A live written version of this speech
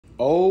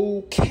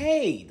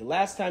Okay, the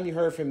last time you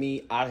heard from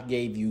me, I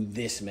gave you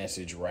this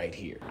message right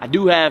here. I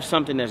do have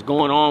something that's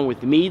going on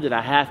with me that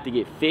I have to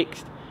get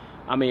fixed.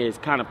 I mean, it's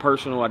kind of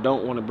personal. I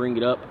don't want to bring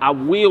it up. I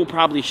will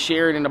probably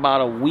share it in about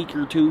a week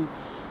or two.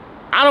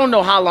 I don't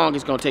know how long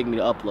it's going to take me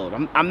to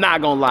upload. I'm not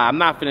going to lie. I'm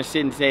not going to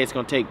sit and say it's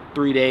going to take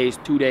 3 days,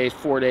 2 days,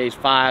 4 days,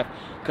 5,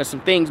 because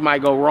some things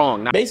might go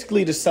wrong. Now,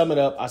 basically, to sum it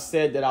up, I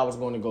said that I was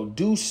going to go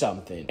do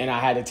something, and I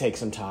had to take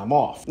some time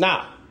off.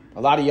 Now, a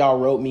lot of y'all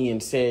wrote me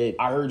and said,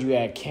 I heard you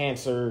had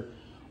cancer.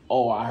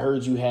 Oh, I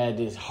heard you had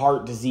this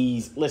heart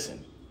disease.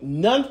 Listen,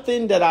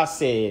 nothing that I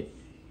said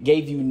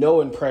gave you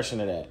no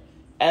impression of that.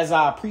 As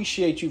I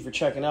appreciate you for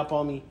checking up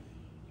on me,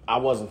 I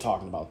wasn't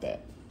talking about that.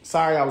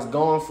 Sorry I was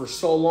gone for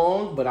so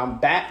long, but I'm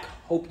back.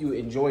 Hope you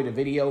enjoyed the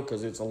video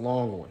because it's a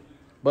long one,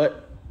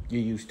 but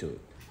you're used to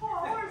it.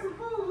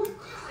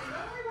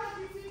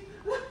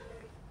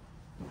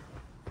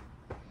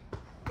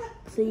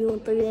 See you in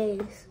 3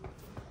 days.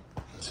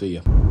 See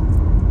ya.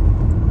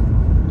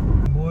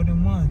 More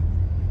than one.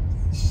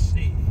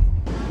 Shit.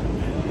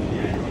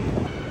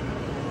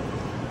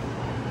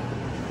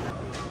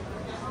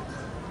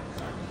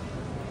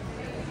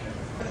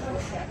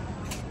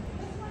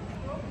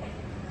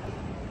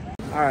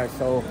 All right,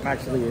 so I'm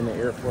actually in the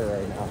airport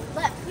right now.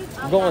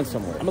 I'm going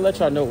somewhere. I'm gonna let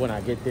y'all know when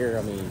I get there.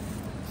 I mean,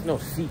 it's no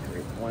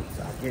secret once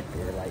I get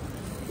there. Like,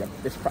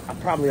 I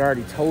probably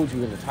already told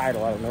you in the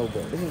title, I don't know,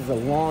 but this is the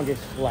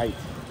longest flight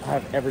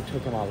I've ever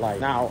took in my life.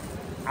 Now,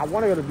 I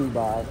want to go to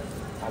Dubai.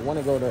 I want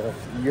to go to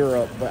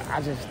Europe, but I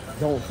just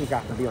don't think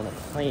I can be on a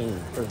plane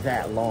for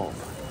that long.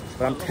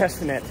 But I'm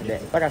testing that today.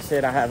 Like I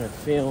said, I haven't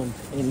filmed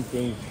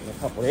anything in a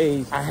couple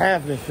days. I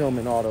have been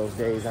filming all those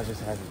days. I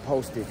just haven't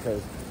posted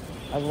because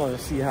I just wanted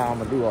to see how I'm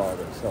going to do all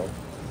this. So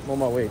I'm on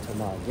my way to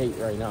my gate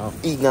right now.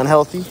 Eating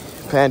unhealthy,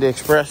 Panda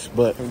Express,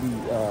 but maybe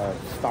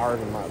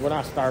starving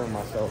not starving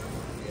myself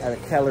at a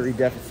calorie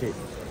deficit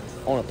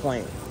on a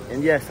plane.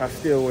 And yes, I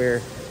still wear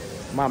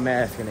my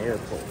mask in the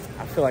airport.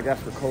 I feel like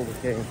that's where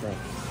COVID came from.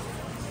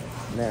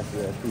 Nasty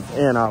ass people.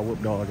 And our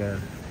whoop dog ass.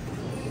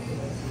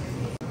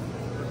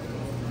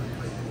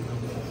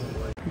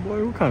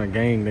 Boy, what kind of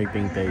gang they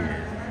think they is?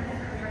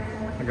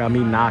 I got me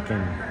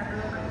knocking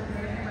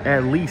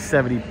at least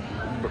 70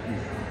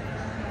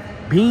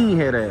 bean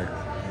head ass,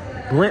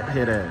 blimp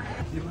head ass.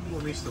 You remember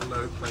when we used to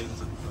load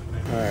planes and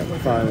Alright, we're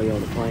finally on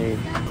the plane.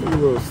 Cool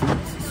little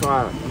seats. So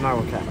I'm not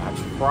gonna cap. I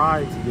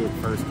tried to get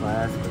first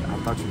class, but I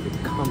thought you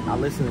could come. I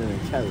listened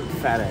to Kelly,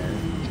 fat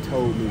ass,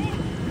 told me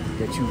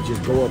that you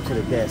just go up to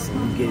the desk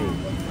and you get it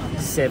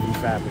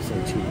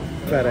 75% cheap.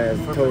 Fat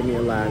ass told me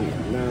a lie.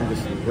 Now I'm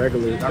just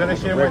regular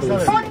seat.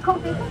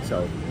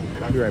 So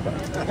I'll be right back.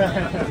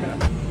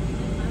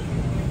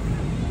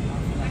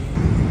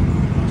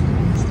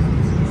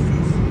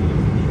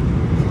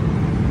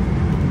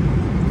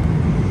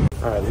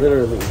 Alright,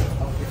 literally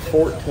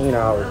 14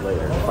 hours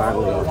later,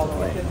 finally off the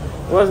plane.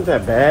 It wasn't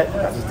that bad.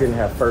 I just didn't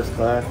have first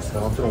class,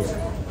 so I'm gonna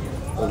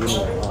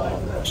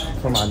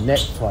for my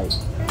next flight.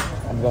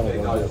 I'm gonna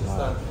go get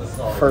my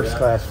first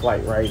class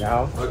flight right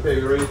now. I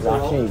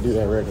can't do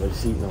that regular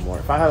seat no more.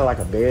 If I had like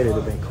a bed, it'd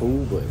have been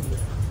cool, but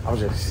I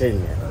was just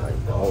sitting there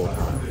like the whole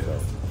time.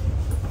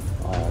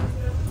 So,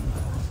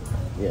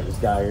 yeah, this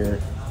guy here,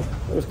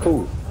 it was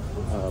cool,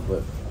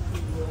 but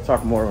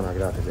talk more when I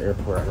get out to the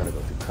airport. I gotta go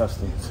through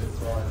customs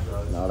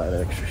and all that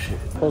extra shit.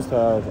 Supposed to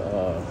have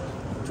a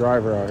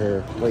driver out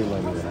here waiting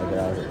on me when I get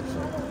out here. So.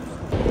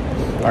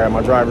 All right,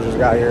 my driver just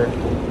got here.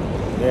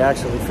 They're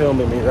actually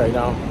filming me right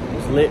now.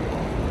 It's lit.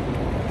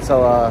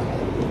 So,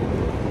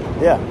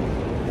 yeah,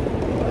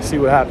 let's see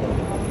what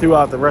happens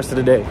throughout the rest of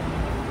the day.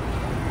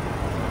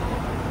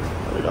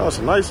 You know, it's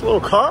a nice little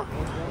car.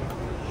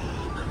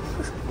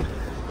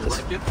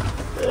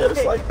 Yeah,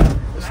 it's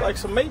like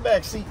some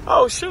Maybach seat.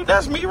 Oh shoot,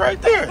 that's me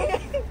right there.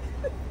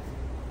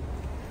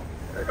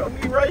 There go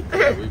me right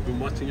there. we've been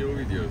watching your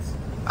videos.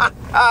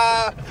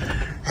 Yeah,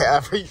 I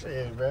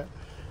appreciate it, man.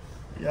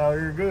 Y'all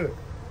here good.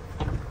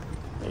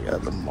 They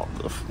got the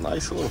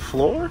nice little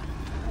floor.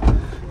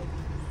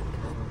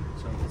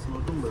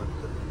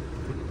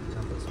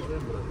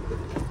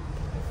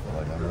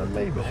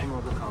 Maybach.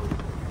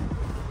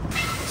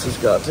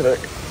 Just got to that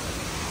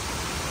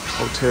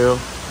hotel.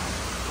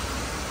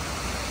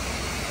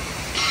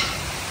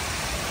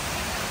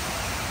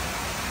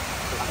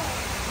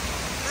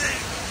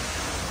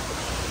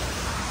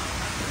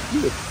 You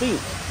would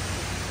think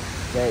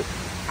that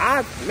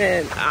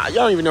y'all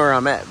don't even know where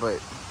I'm at,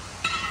 but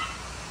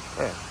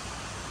yeah.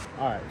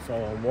 All right, so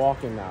I'm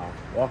walking now.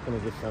 Walking to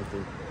get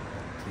something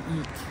to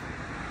eat.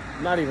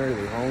 I'm not even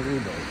really hungry,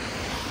 but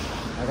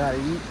I gotta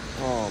eat.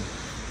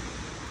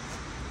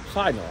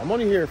 Side note, I'm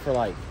only here for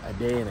like a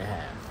day and a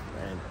half,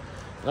 and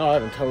no, I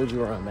haven't told you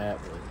where I'm at,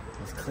 but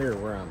it's clear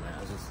where I'm at.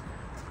 I just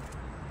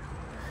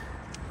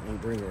ain't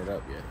bringing it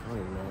up yet. I don't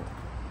even know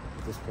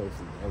if this place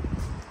is open.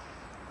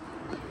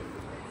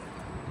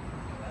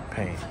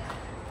 Pain.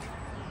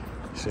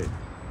 Shit.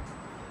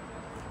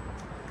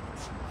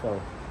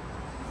 So,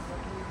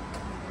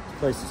 this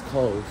place is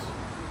closed.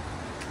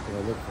 I'm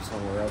gonna look for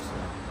somewhere else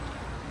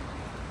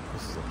now.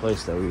 This is the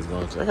place that we was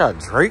going to. I got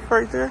Drake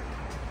right there.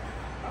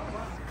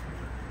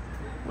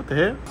 What the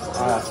hell?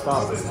 I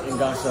stopped and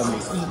got something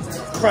to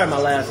eat. Probably my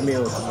last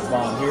meal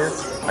while I'm here.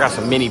 I got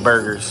some mini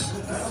burgers.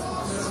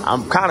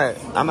 I'm not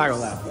gonna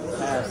lie. The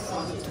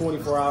past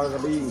 24 hours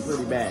I've been eating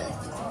pretty bad.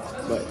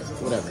 But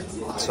whatever.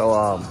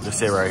 So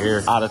just it right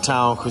here. Out of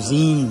town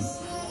cuisine.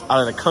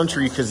 Out of the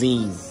country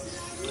cuisine.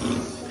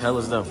 Hell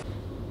is them.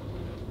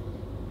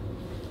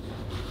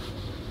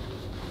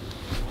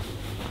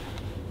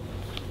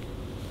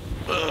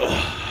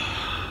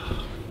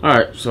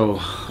 Alright, so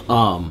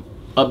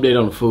update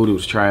on the food. It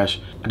was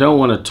trash. I don't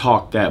want to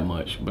talk that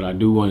much, but I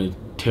do want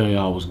to tell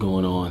y'all what's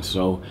going on.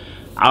 So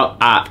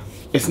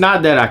it's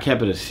not that I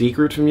kept it a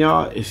secret from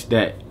y'all, it's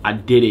that I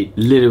did it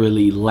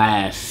literally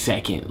last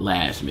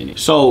minute.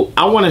 So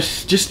I want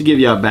to just to give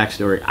y'all a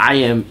backstory. I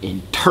am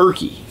in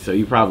Turkey, so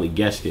you probably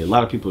guessed it. A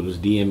lot of people was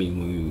DMing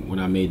me when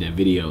I made that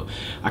video.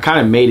 I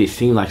kind of made it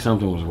seem like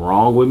something was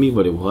wrong with me,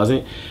 but it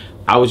wasn't.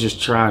 I was just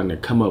trying to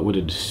come up with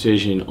a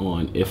decision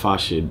on if I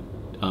should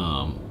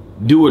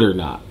do it or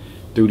not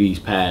through these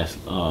past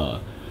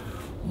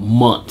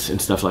months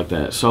and stuff like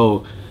that.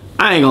 So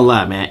I ain't gonna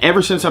lie, man,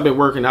 ever since I've been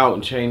working out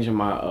and changing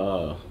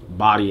my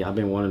body, I've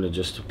been wanting to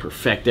just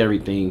perfect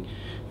everything,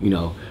 you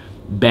know,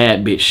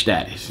 bad bitch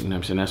status. You know what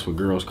I'm saying? That's what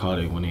girls call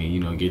it when they,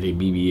 you know, get their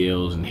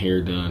BBLs and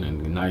hair done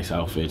and nice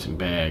outfits and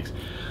bags.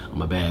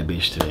 I'm a bad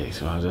bitch today.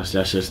 So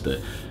that's just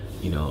the,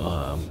 you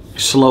know,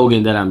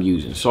 slogan that I'm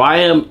using. So I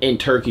am in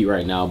Turkey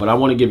right now, but I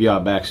want to give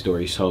y'all a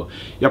backstory. So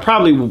y'all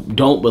probably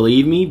don't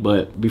believe me,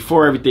 but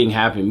before everything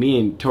happened, me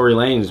and Tory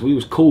Lanez, we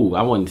was cool.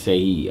 I wouldn't say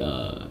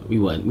we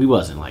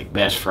wasn't like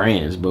best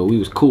friends, but we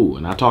was cool,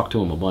 and I talked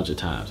to him a bunch of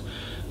times.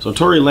 So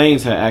Tory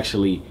Lanez had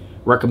actually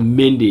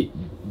recommended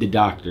the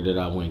doctor that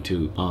I went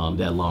to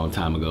that long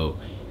time ago,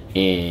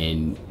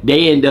 and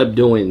they end up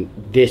doing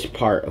this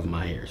part of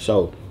my hair.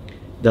 So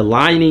the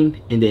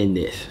lining and then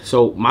this.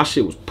 So my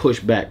shit was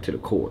pushed back to the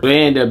core. So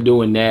they ended up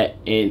doing that,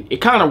 and it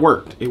kind of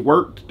worked. It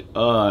worked.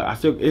 I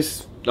think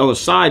it's on the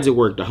sides it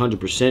worked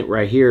 100%.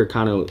 Right here,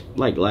 kind of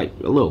like a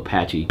little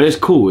patchy. But it's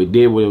cool. It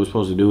did what it was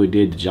supposed to do. It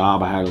did the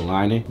job. I had a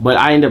lining. But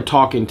I ended up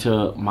talking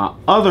to my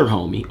other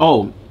homie.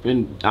 Oh,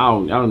 and I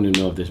don't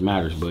even know if this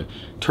matters, but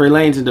Tory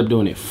Lanez ended up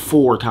doing it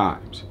 4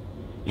 times,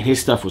 and his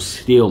stuff was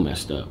still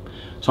messed up.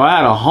 So I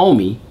had a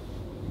homie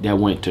that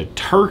went to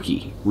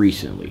Turkey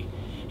recently.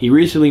 He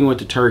recently went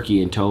to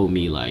Turkey and told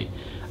me, like,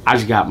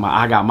 I got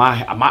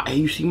my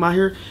you see my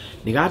hair?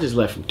 Nigga, I just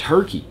left from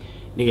Turkey.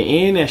 Nigga,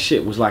 and that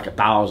shit was like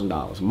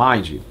 $1,000.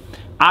 Mind you,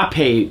 I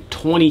paid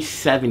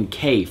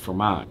 $27K for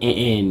mine.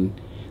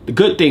 And the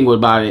good thing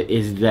about it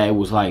is that it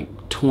was like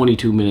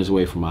 22 minutes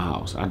away from my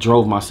house. I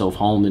drove myself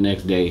home the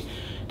next day.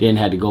 Then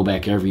had to go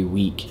back every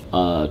week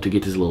to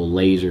get this little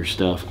laser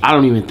stuff. I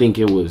don't even think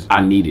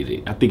I needed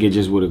it. I think it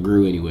just would have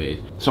grew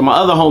anyway. So my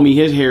other homie,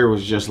 his hair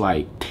was just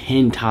like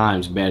 10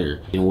 times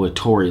better than what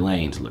Tory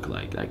Lanez looked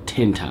like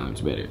 10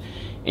 times better.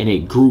 And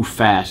it grew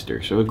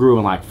faster. So it grew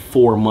in like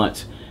 4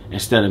 months.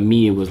 Instead of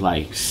me, it was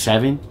like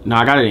 7.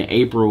 Now I got it in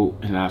April,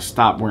 and I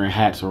stopped wearing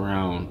hats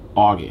around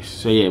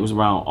August. So yeah, it was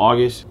around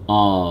August.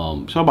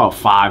 So about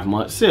 5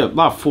 months, still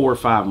about 4 or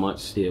 5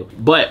 months still.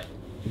 But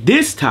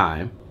this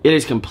time, it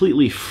is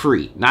completely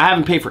free. Now I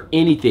haven't paid for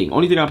anything.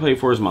 Only thing I paid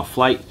for is my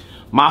flight,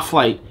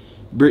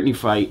 Brittany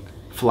flight,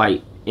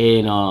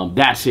 and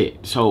that's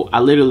it. So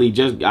I literally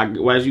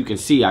well, as you can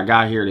see, I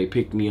got here, they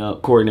picked me up,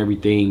 recording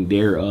everything.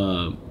 They're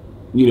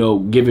you know,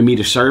 giving me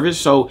the service.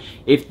 So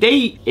if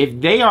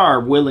they are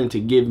willing to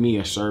give me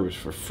a service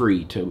for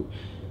free to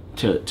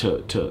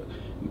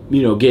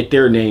you know, get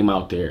their name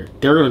out there,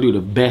 they're gonna do the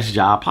best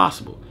job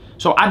possible.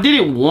 So I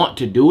didn't want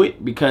to do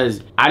it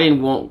because I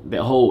didn't want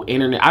the whole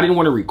internet. I didn't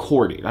want to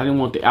record it. I didn't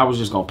want I was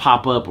just gonna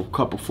pop up a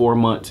couple 4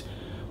 months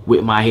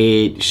with my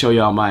head, show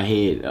y'all my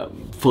head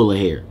full of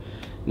hair.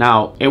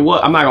 Now, I'm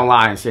not gonna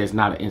lie and say it's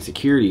not an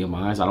insecurity of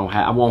mine.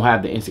 I won't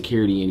have the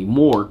insecurity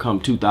anymore come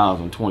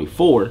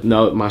 2024.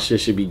 No, my shit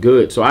should be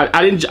good. So I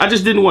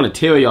just didn't want to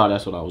tell y'all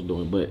that's what I was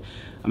doing. But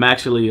I'm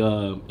actually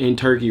in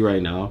Turkey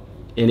right now,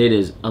 and it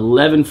is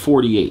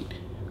 11:48.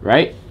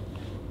 Right?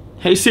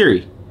 Hey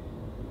Siri,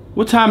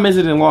 what time is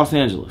it in Los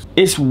Angeles?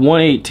 It's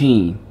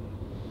 1:18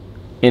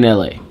 in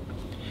LA.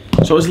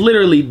 So it's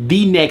literally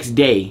the next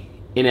day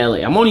in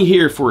LA. I'm only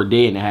here for a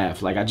day and a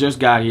half. Like, I just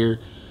got here.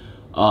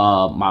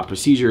 My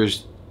procedure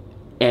is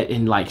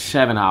in like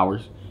 7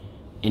 hours,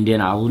 and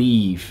then I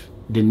leave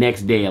the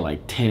next day at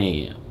like 10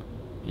 a.m.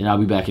 and I'll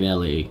be back in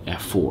LA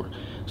at 4.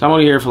 So I'm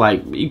only here for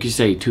like, you could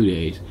say 2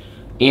 days,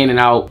 in and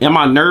out. Am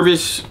I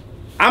nervous?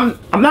 I'm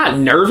not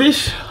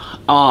nervous.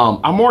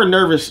 I'm more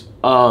nervous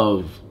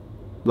of,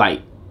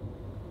 like,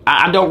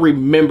 I don't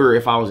remember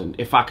if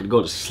I could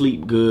go to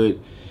sleep good,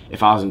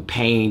 if I was in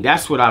pain.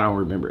 That's what I don't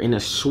remember. And the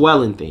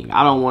swelling thing,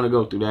 I don't want to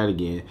go through that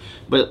again.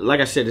 But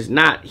like I said, it's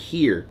not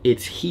here.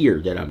 It's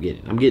here that I'm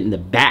getting. I'm getting the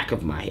back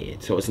of my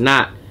head. So it's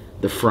not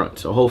the front.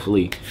 So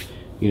hopefully,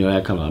 you know,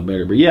 that comes out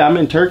better. But yeah, I'm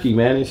in Turkey,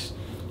 man.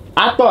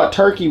 I thought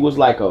Turkey was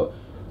like a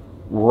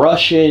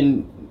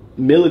Russian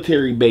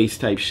military base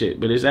type shit,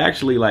 but it's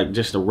actually like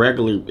just a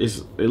regular.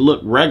 It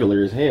looked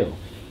regular as hell.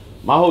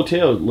 My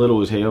hotel is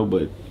little as hell,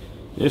 but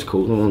it's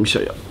cool. Let me show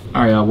you.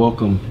 All right, y'all.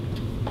 Welcome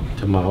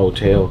to my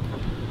hotel.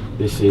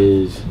 This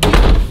is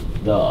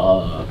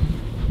the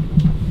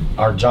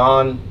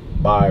Arjan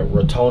by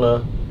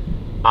Rotona.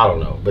 I don't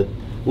know, but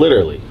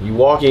literally, you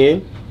walk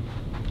in,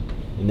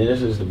 and then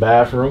this is the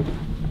bathroom.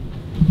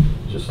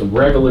 Just a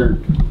regular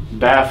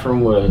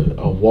bathroom with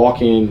a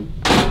walk-in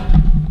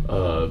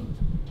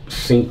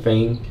sink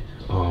thing.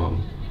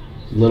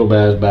 Little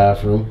ass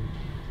bathroom,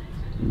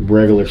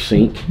 regular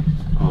sink.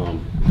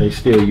 They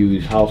still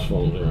use house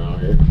phones around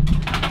here,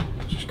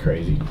 which is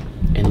crazy.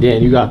 And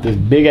then you got this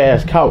big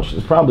ass couch.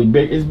 It's probably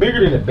big. It's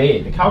bigger than a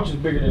bed. The couch is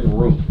bigger than the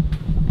room.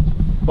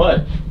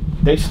 But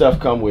they stuff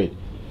come with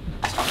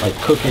like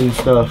cooking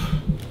stuff.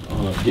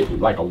 Get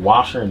like a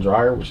washer and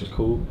dryer, which is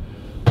cool.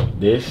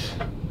 This,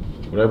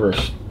 whatever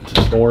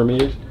the storm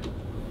is.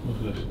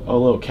 A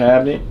little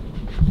cabinet.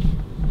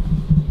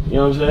 You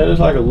know what I'm saying? It's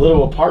like a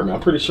little apartment.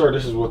 I'm pretty sure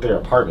this is what their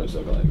apartments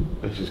look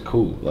like. This is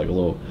cool, like a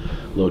little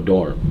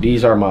dorm.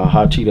 These are my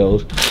hot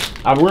Cheetos.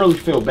 I really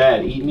feel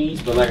bad eating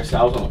these, but like I said,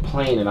 I was on a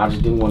plane and I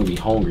just didn't want to be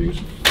hungry. It was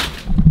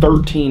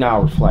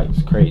 13-hour flight.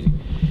 It's crazy.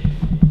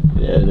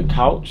 Yeah, the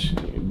couch,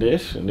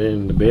 this, and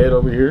then the bed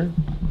over here.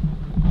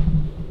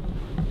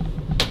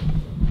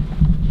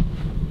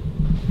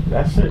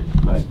 That's it.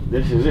 Like,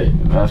 this is it.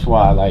 And that's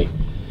why, like,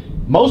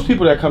 most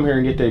people that come here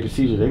and get their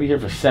procedures, they be here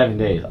for 7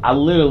 days. I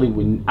literally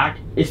wouldn't.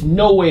 It's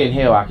no way in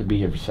hell I could be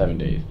here for 7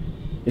 days.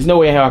 There's no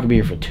way in hell I could be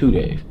here for 2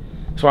 days.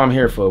 That's why I'm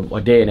here for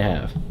a day and a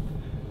half.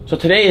 So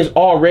today is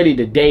already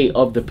the day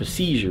of the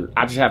procedure.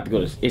 I just have to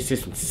go to, it's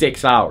just in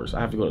 6 hours. I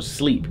have to go to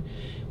sleep,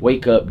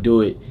 wake up,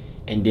 do it,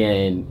 and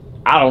then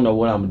I don't know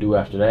what I'm gonna do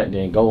after that, and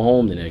then go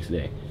home the next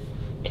day.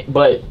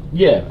 But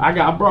yeah,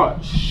 I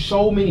brought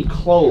so many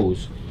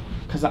clothes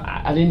because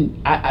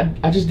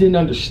I just didn't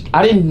understand.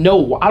 I don't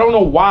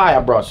know why I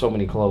brought so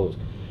many clothes,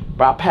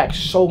 but I packed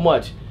so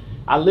much.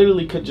 I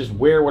literally could just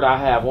wear what I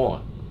have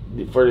on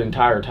for the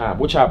entire time,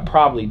 which I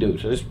probably do.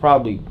 So this is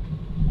probably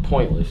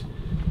pointless.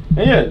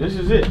 And yeah, this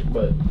is it.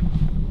 But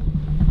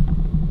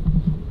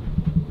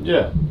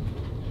yeah,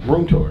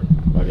 room tour,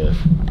 I guess.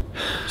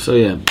 So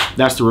yeah,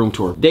 that's the room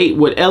tour.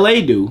 What LA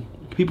do,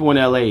 people in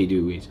LA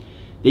do is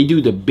they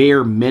do the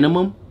bare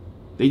minimum.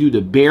 They do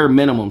the bare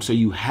minimum, so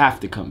you have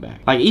to come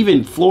back. Like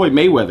even Floyd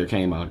Mayweather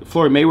came out.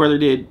 Floyd Mayweather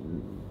did,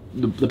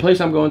 the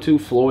place I'm going to,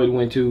 Floyd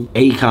went to.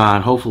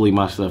 Akon, hopefully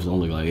my stuff don't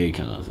look like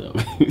Akon, so.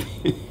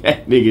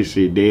 That nigga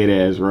shit dead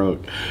ass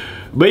wrong.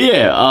 But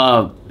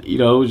yeah, you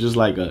know, it was just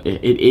like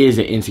it is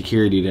an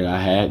insecurity that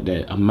I had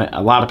that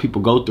a lot of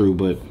people go through,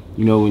 but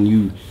you know, when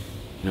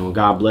when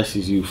God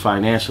blesses you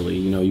financially,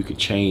 you know, you could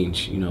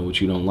change, you know,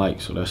 what you don't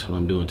like. So that's what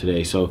I'm doing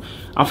today. So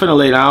I'm finna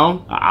lay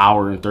down an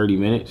hour and 30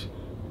 minutes,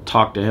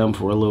 talk to him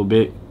for a little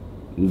bit,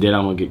 and then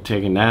I'm gonna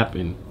take a nap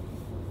and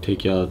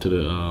take y'all to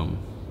the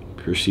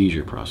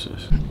procedure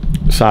process.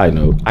 Side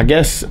note, I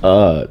guess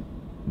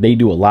they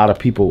do a lot of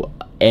people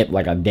at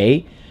like a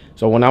day.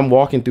 So when I'm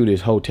walking through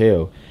this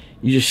hotel,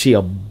 you just see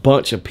a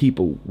bunch of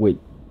people with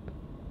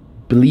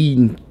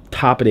bleeding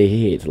top of their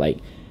heads, like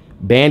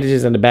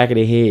bandages on the back of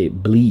their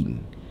head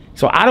bleeding.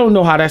 So I don't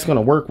know how that's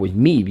gonna work with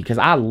me because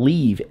I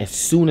leave as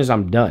soon as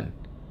I'm done.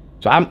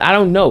 So I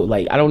don't know.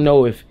 Like, I don't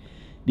know if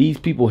these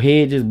people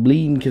head just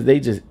bleeding because they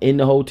just in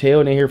the hotel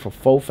and they're here for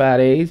 4-5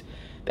 days.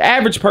 The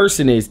average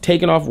person is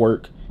taking off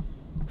work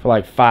for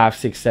like 5,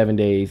 6, 7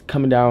 days,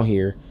 coming down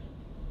here,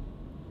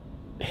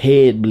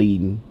 head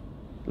bleeding.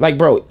 Like,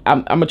 bro,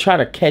 I'm gonna try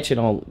to catch it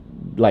on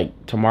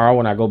like tomorrow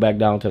when I go back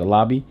down to the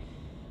lobby.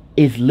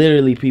 It's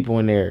literally people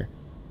in there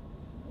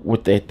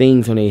with their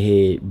things on their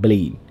head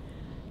bleeding.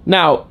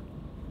 Now,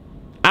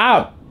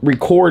 I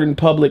record in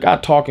public, I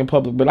talk in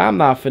public, but I'm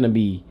not finna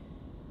be,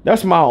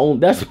 that's my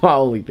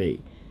only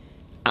thing.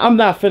 I'm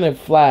not finna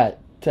fly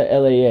to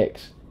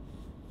LAX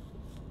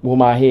with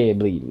my head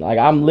bleeding. Like,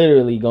 I'm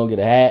literally gonna get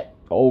a hat,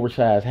 an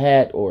oversized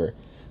hat, or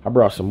I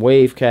brought some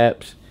wave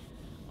caps.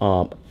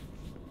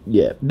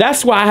 Yeah,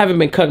 that's why I haven't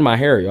been cutting my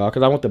hair, y'all,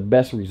 because I want the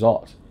best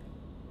results.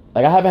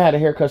 Like, I haven't had a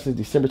haircut since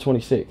December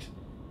 26th.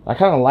 I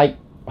kind of like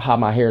how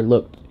my hair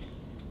looked.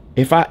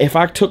 If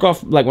I took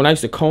off, like when I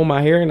used to comb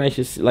my hair and I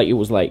just, like, it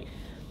was like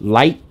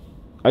light,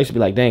 I used to be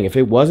like, dang, if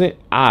it wasn't,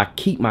 I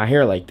keep my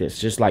hair like this,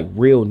 just like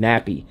real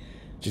nappy,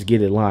 just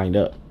get it lined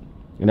up.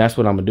 And that's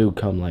what I'm gonna do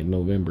come like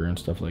November and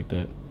stuff like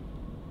that.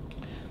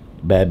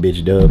 Bad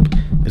bitch dub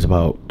is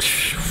about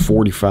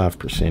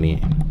 45%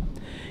 in.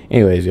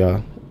 Anyways,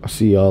 y'all, I'll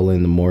see y'all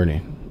in the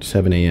morning,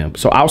 7 a.m.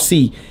 So I'll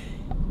see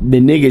the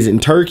niggas in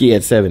Turkey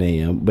at 7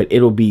 a.m. But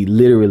it'll be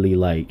literally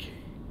like,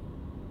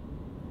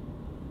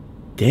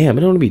 damn,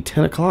 it'll only be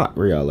 10 o'clock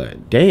where y'all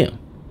at. Damn.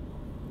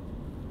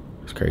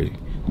 It's crazy.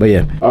 But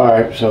yeah.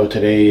 Alright, so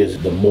today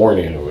is the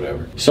morning or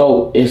whatever.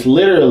 So it's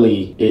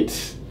literally,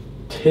 it's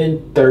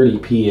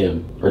 10:30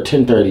 p.m. or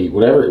 10:30,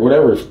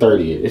 whatever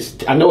 30 is.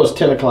 I know it's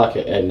 10 o'clock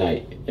at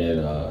night at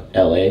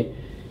LA.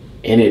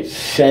 And it's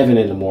 7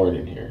 in the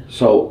morning here.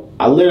 So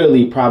I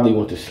literally probably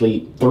went to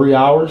sleep 3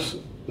 hours.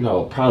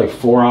 no, probably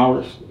 4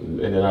 hours, and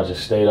then I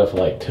just stayed up for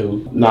like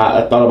 2. Nah,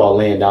 I thought about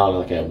laying down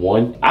like at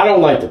 1. I don't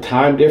like the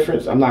time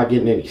difference. I'm not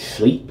getting any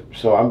sleep,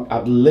 so I'm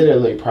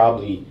literally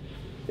probably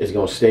is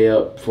gonna stay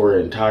up for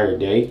an entire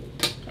day.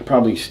 I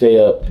probably stay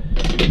up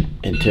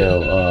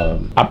until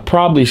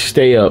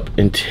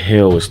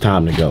it's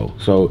time to go.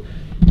 So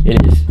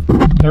it is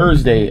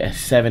Thursday at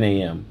 7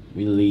 a.m.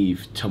 We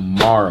leave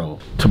tomorrow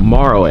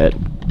at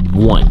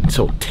 1,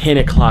 so 10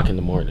 o'clock in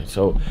the morning.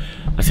 So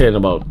I said in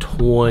about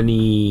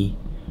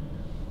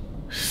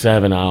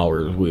 27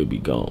 hours we'll be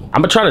gone.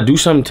 I'm gonna try to do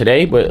something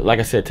today, but like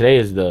I said, today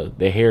is the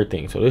hair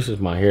thing. So this is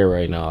my hair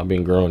right now. I've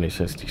been growing it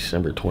since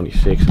December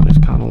 26th, and it's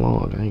kind of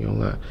long, I ain't gonna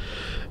lie.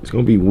 It's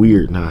gonna be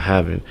weird not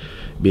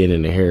being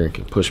in the hair and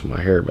can push my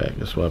hair back.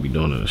 That's what I'll be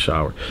doing in the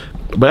shower.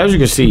 But as you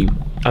can see,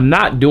 I'm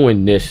not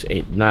doing this,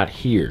 not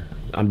here.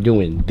 I'm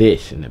doing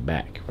this in the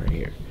back right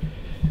here.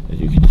 As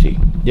you can see,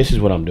 this is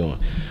what I'm doing.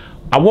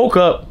 I woke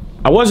up,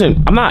 I'm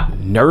not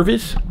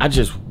nervous. I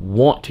just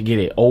want to get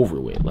it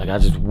over with. Like, I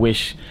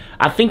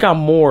think I'm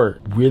more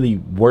really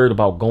worried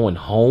about going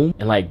home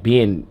and like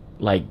being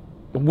like,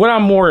 what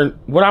I'm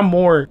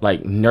more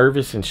like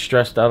nervous and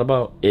stressed out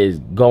about is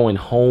going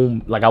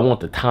home. Like, I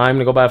want the time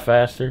to go by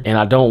faster, and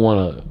I don't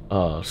want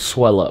to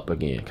swell up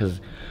again, because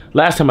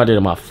last time I did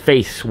it, my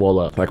face swelled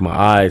up, like my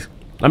eyes.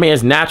 I mean,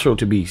 it's natural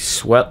to be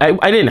swell.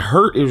 I didn't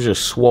hurt, it was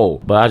just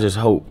swole. But I just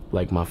hope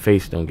like my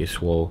face don't get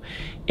swole.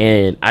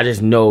 And I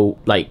just know,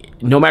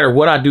 like, no matter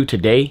what I do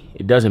today,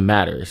 it doesn't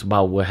matter. It's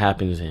about what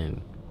happens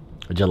in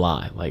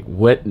July. Like,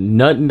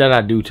 nothing that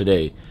I do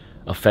today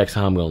affects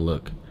how I'm gonna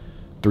look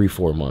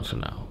 3-4 months from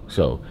now.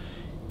 So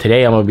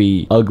today I'm gonna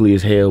be ugly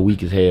as hell,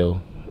 weak as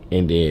hell,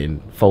 and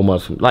then 4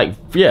 months from, like,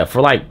 yeah,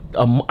 for like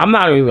I'm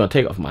not even gonna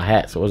take off my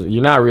hat, so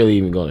you're not really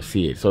even gonna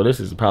see it. So this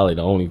is probably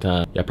the only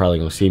time y'all probably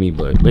gonna see me.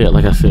 But yeah,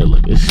 like I said,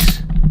 look,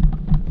 it's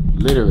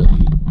literally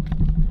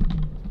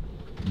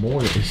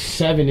morning. It's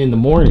 7 in the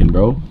morning,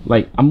 bro.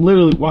 Like, I'm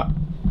literally watch.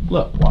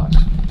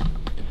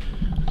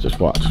 Just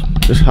watch.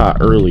 This is how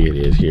early it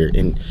is here,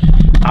 and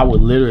I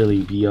would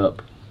literally be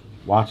up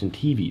watching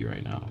TV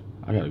right now.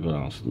 I gotta go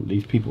down.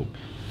 These people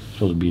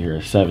supposed to be here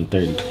at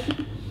 7:30,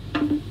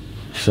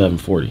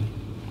 7:40.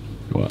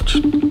 Watch.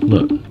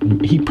 Look,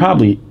 he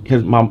probably,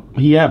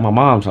 he at my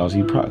mom's house.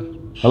 He probably.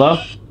 Hello?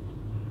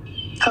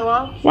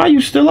 Hello? Why are you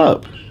still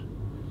up?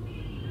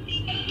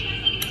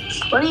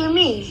 What do you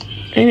mean?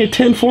 Ain't it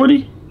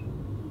 10:40?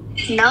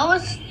 No,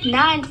 it's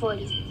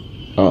 9:40.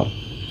 Oh.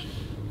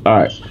 All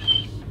right.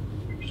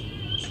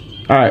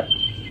 All right.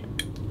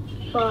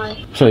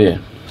 Bye. So yeah,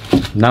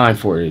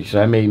 9:40. So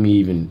that made me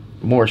even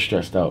more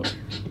stressed out,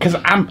 because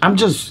I'm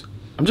just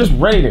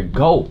ready to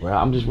go, bro.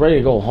 I'm just ready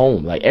to go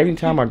home. Like, every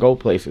time I go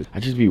places, I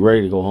just be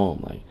ready to go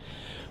home. Like,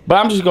 but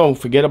I'm just gonna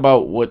forget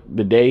about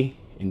the day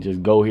and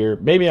just go here.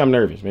 Maybe I'm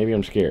nervous, maybe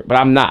I'm scared, but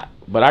I'm not.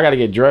 But I gotta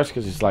get dressed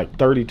because it's like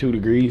 32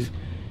 degrees,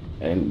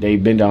 and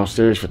they've been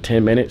downstairs for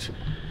 10 minutes.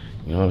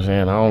 You know what I'm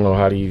saying? I don't know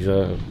how these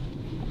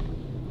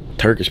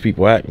Turkish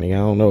people act, nigga. I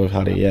don't know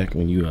how they act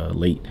when you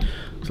late.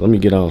 So let me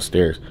get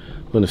downstairs,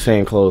 put the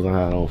same clothes I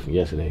had on from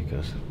yesterday,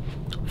 because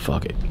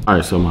fuck it. All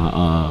right, so my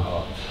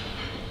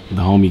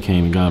the homie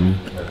came and got me.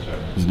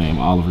 His name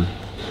Oliver.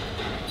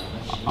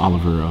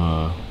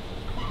 Oliver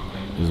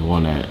is the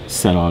one that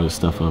set all this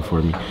stuff up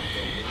for me,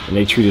 and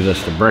they treated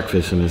us to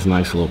breakfast in this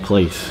nice little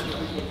place.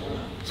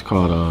 It's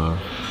called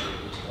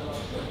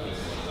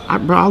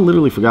I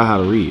literally forgot how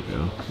to read,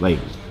 yo. Like,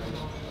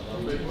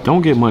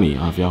 don't get money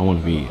if y'all want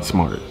to be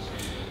smart,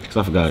 because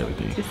I forgot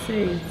everything. Just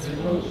say it's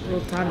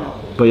Rotana.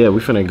 But yeah,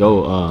 we finna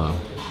go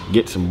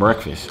get some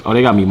breakfast. Oh,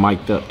 they got me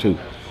mic'd up too.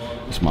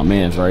 It's my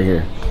man's right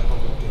here.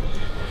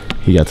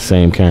 He got the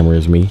same camera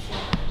as me.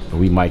 But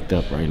we mic'd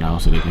up right now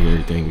so they can hear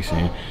everything we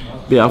saying.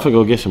 But yeah, I'm finna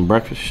go get some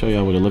breakfast, show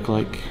y'all what it look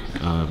like.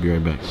 Be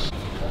right back.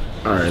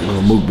 All right,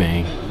 little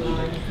mukbang.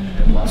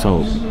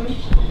 So,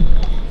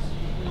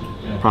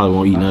 probably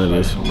won't eat none of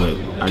this, but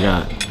I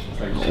got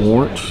an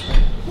orange,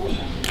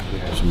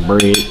 some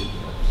bread,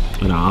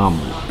 and an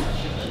omelet.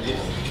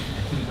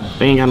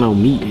 They ain't got no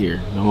meat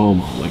here, no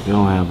homo. Like, they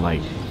don't have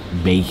like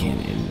bacon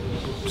and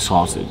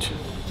sausage.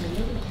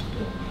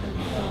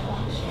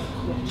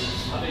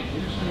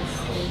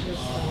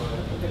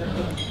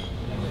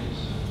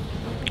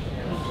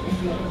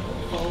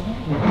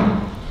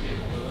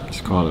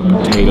 It's called a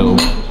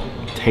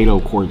potato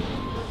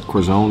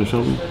croissant or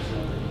something.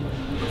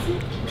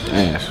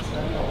 Ass.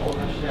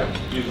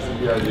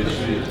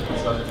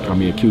 Got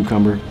me a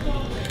cucumber.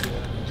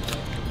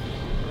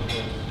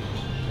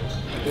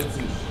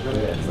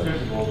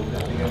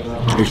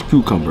 It's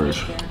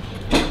cucumbers.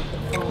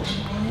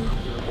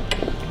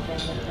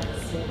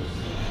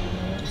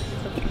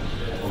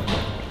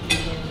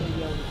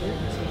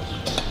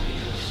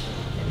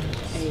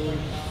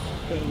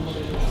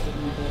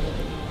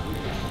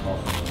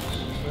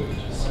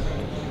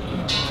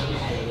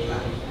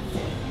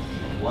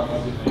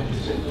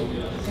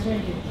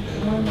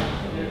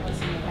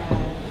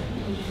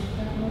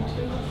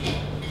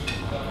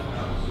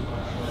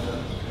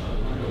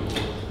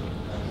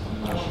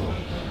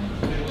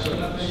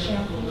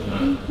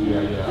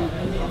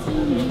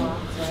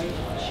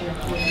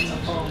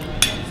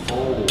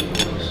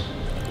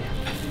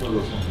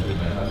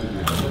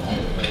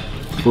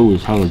 Food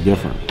is hella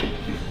different.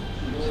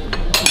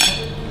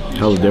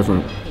 Hella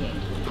different.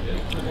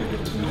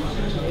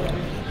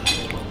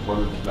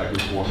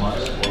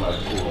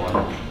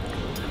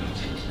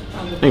 I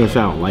ain't gonna say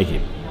I don't like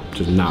it,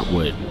 just not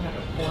what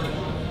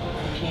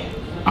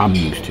I'm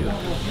used to.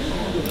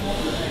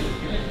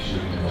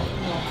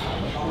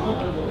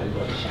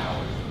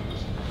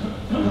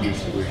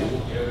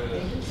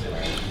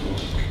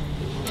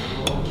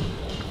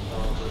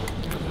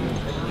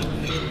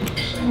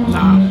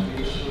 Nah.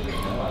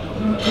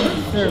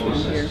 Serve it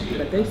here,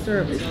 but they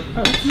serve it.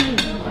 Oh,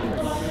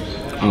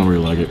 I don't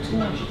really like it.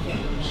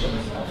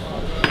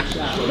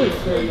 yeah, they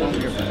serve it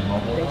here,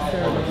 but they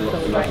serve it so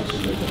light.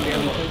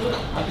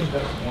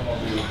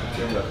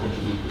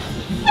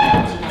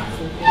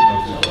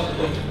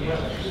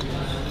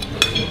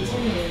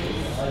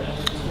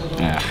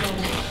 Yeah.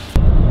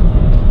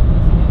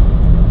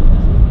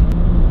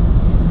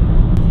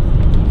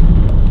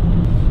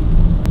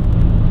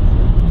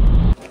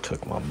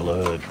 Took my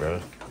blood,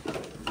 bro.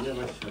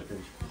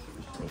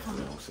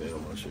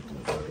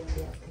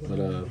 But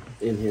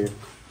in here,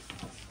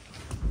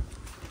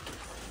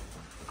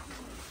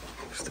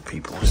 it's the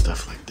people and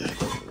stuff like that.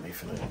 They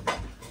finna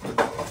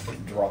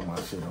draw my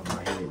shit on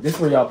my head. This is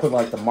where y'all put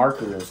like the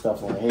marker and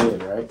stuff on the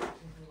head, right?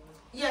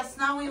 Yes,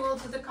 now we will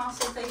do the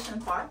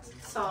consultation part.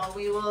 So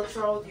we will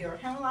draw your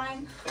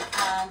hemline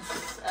and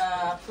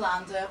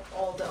plan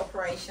all the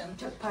operation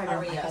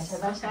areas.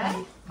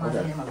 Okay?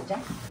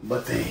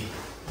 But they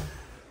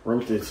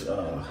wrote this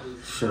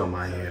shit on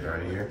my head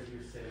right here.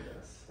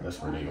 That's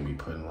where they gonna be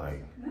putting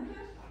like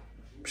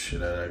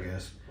shit at, I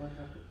guess.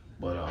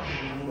 But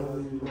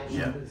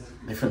yeah,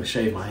 they finna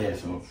shave my head.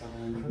 So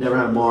never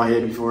had a bald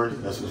head before.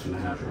 That's what's gonna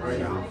happen right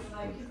now.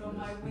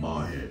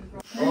 Bald head.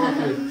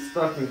 Okay,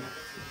 stuck me.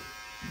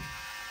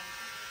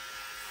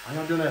 Are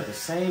y'all doing that at the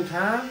same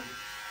time?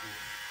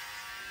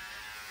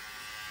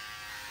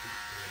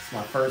 It's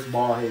my first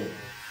bald head.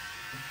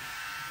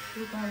 I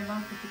gotta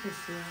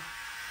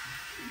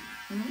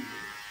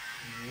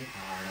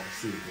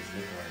see what this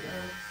looks like,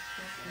 man.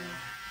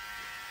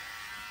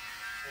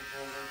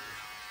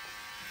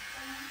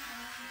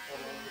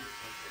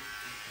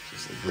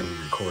 Just like really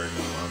recording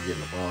me while I'm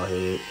getting a bald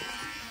head.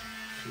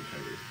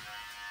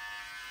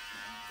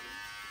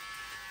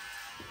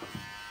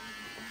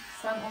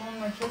 Sen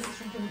onunla kes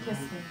çünkü bu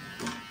kesmiyor.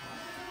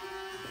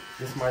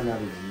 This might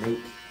not even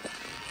make.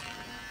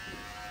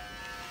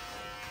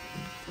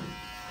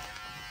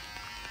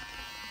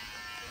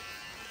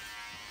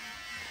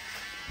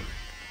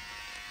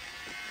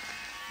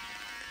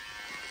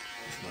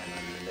 This might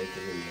not even make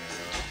the video.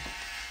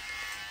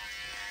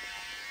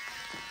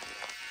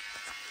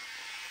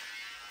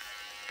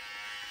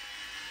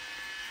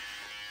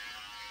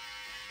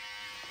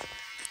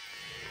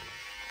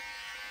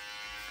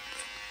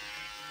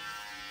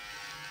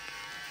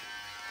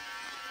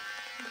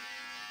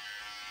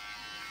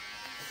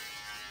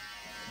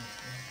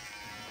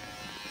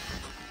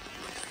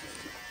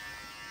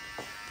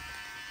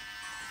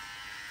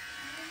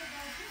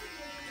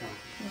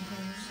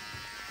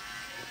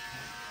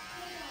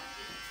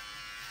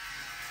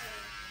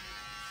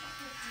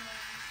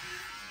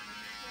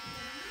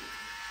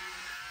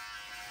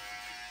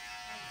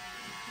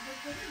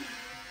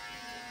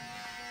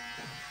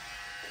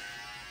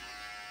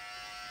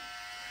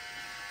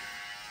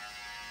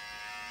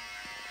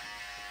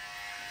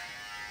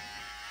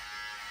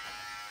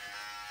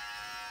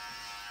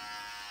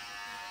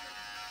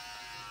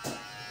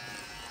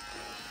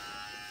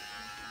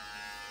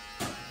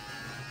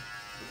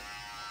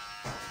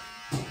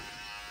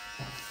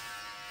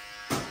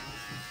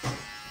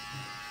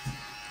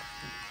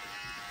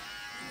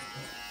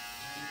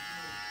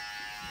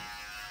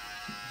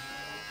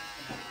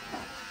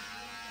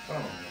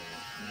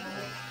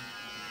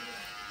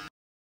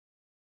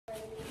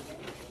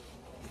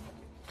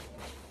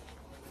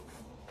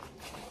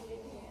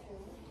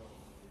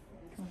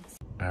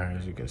 Alright,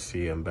 as you can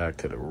see, I'm back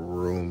to the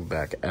room,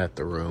 back at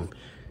the room.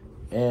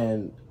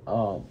 And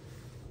I'm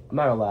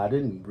not gonna lie, I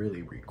didn't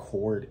really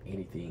record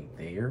anything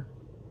there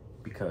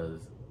because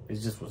it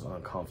just was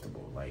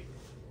uncomfortable. Like,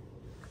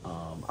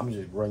 I'm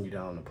just run you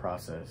down the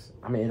process.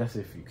 I mean, that's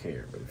if you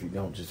care, but if you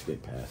don't, just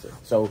get past it.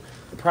 So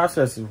the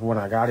process is when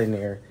I got in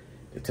there,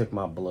 they took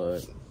my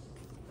blood,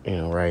 you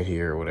know, right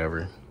here or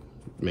whatever,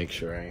 make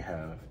sure I ain't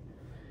have,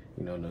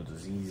 you know, no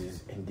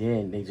diseases, and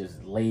then they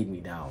just laid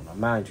me down. Now,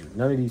 mind you,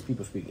 none of these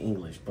people speak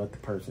English, but the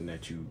person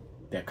that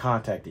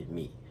contacted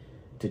me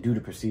to do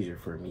the procedure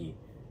for me,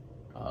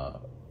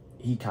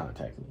 he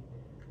contacted me.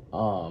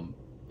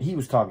 He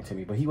was talking to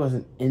me, but he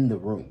wasn't in the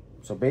room.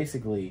 So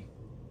basically,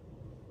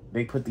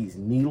 they put these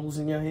needles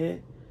in your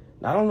head.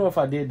 Now, I don't know if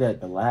I did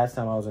that the last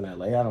time I was in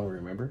LA. I don't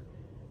remember,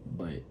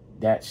 but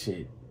that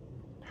shit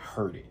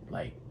hurted.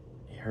 Like,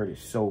 it hurted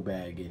so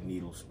bad getting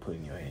needles put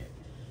in your head.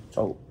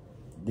 So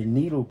the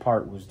needle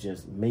part was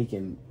just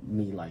making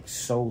me like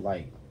so,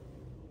 like,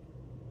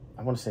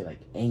 I want to say like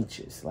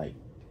anxious. Like,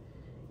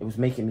 it was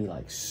making me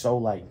like so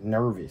like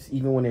nervous,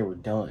 even when they were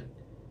done,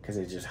 because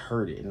it just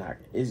hurt it. And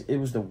it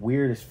was the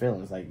weirdest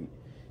feeling. It's like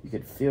you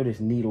could feel this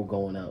needle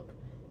going up,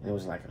 and it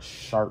was like a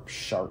sharp,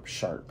 sharp,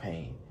 sharp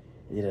pain.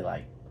 It did it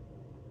like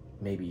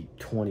maybe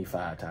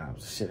 25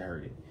 times. Shit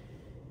hurt it.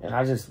 And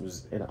I just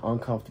was in an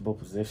uncomfortable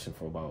position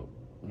for about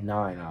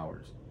 9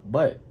 hours.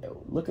 But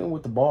looking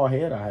with the bald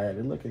head I had,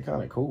 it looked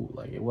kind of cool.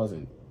 Like, it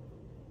wasn't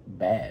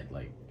bad.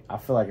 Like, I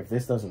feel like if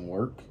this doesn't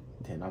work,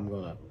 then I'm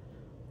gonna,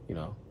 you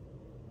know,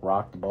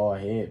 rock the bald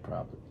head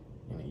probably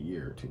in a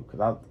year or two. Because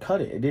I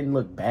cut it. It didn't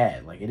look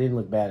bad. Like, it didn't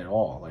look bad at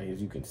all. Like,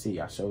 as you can see,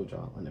 I showed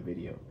y'all in the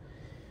video.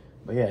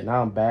 But yeah,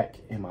 now I'm back,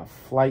 and my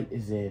flight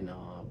is in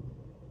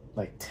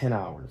like 10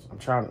 hours. I'm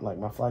trying to, like,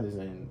 my flight is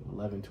in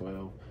 11,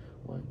 12,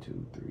 1,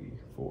 2, 3,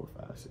 4,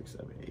 5, 6,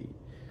 7, 8,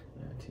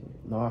 9, 10.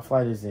 No, my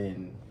flight is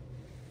in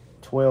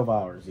 12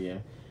 hours, yeah.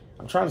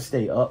 I'm trying to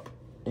stay up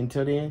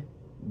until then,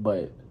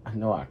 but I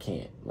know I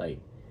can't. Like,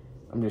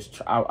 I'm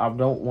just, I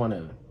don't want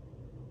to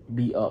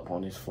be up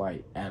on this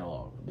flight at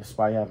all.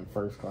 Despite having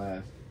first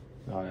class,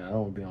 no, I don't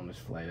want to be on this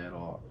flight at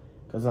all.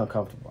 Because it's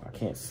uncomfortable. I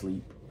can't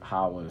sleep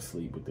how I want to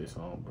sleep with this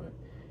on. But,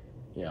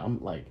 yeah,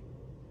 I'm, like,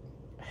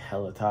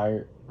 hella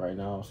tired right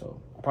now. So,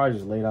 I'll probably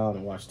just lay down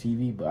and watch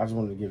TV. But I just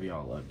wanted to give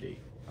y'all an update.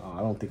 I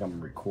don't think I'm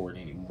going to record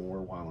anymore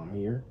while I'm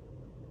here.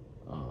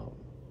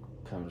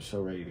 Kind of the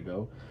show ready to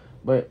go.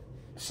 But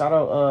shout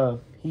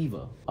out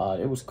Hiva.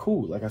 It was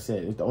cool. Like I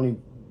said, it's the only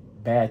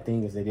bad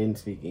thing is they didn't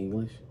speak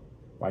English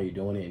while you're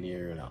doing it, and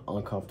you're in an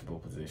uncomfortable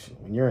position.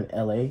 When you're in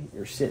LA,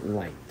 you're sitting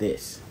like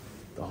this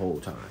the whole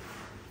time.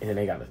 And then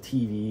they got a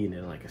TV and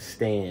then like a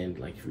stand,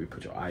 like if you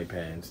put your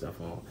iPad and stuff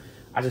on.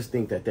 I just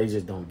think that they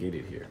just don't get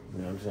it here. You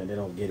know what I'm saying? They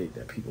don't get it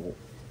that people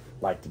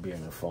like to be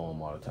on their phone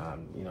all the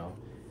time. You know,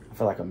 I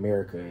feel like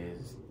America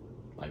is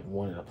like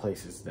one of the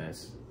places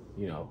that's,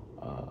 you know,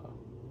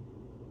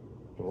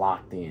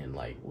 locked in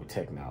like with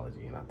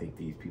technology, and I think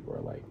these people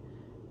are like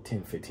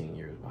 10, 15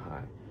 years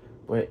behind.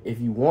 But if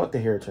you want the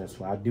hair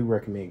transplant, I do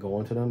recommend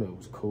going to them. It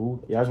was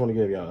cool. Yeah, I just want to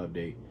give y'all an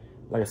update.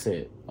 Like I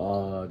said,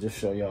 just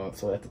show y'all.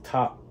 So at the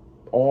top,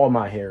 all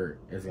my hair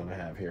is gonna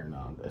have hair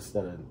now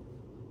instead of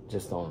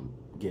just on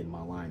getting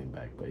my lining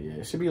back. But yeah,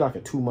 it should be like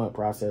a 2-month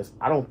process.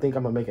 I don't think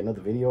I'm gonna make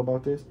another video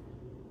about this,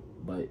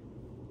 but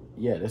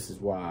yeah, this is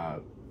why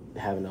I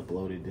haven't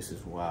uploaded. This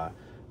is why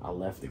I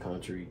left the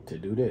country to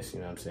do this. You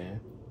know what I'm saying?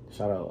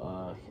 Shout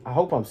out, I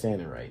hope I'm saying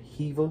it right.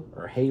 Hiva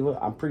or Hava.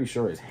 I'm pretty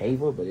sure it's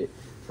Hava, but it's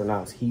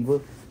pronounced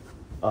Hiva.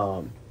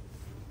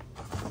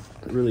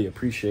 Really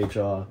appreciate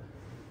y'all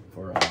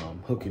for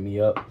hooking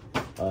me up.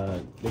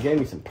 They gave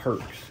me some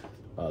perks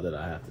that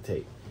I have to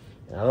take.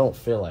 And I don't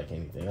feel like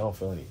anything. I don't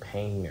feel any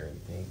pain or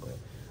anything, but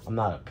I'm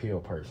not a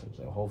pill person.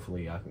 So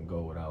hopefully I can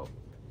go without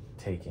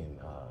taking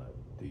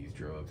these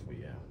drugs. But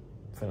yeah,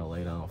 I'm finna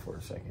lay down for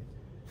a second.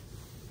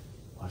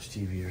 Watch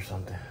TV or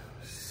something.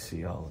 See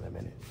y'all in a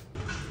minute.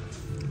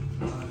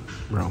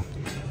 Bro.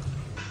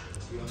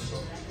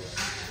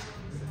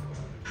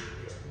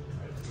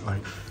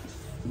 Like,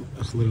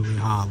 that's literally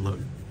how I look.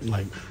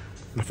 Like,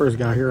 when I first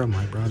got here, I'm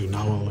like, bro, I do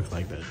not want to look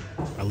like that.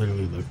 I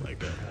literally look like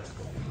that.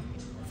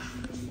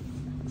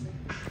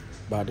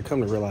 But I had to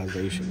come to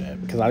realization that,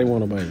 because I didn't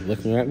want nobody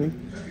looking at me,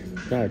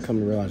 I had to come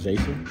to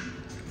realization.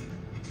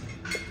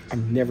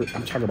 I'm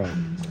talking about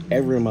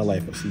ever in my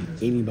life I see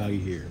anybody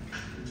here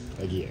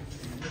again.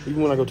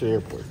 Even when I go to the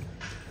airport.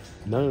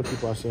 None of the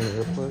people I see in the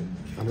airport,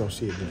 I'm gonna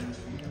see again.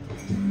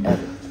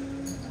 Ever.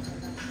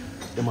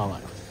 In my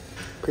life.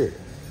 Period.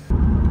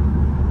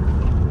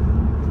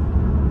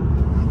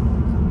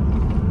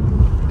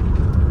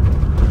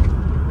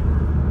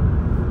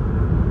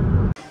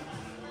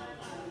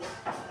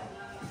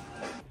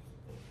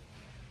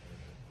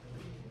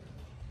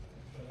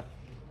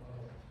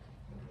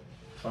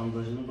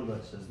 Bandajını burada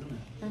açacağız değil mi?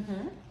 Hı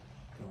hı.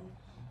 Tamam.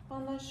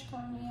 Bandaj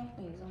çıkarmayı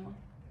yapmayız ama.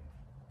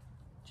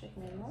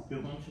 Çekmeyelim o.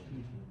 Yok, onu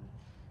çekmeyelim.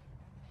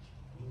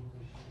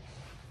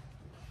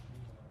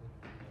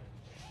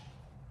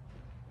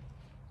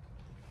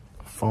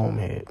 Foam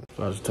head.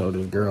 So I just told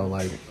this girl,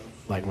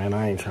 like, man,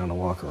 I ain't trying to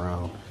walk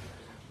around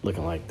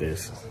looking like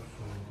this.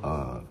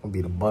 Gonna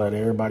be the butt of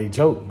everybody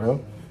joke,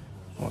 bro.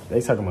 Well, they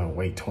talking about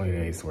wait 20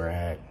 days to wear a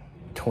hat,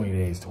 20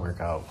 days to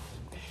work out.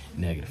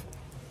 Negative.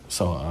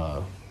 So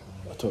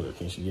I told her,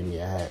 can she give me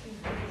a hat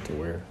to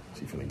wear?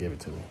 She's finna give it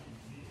to me.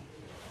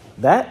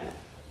 That?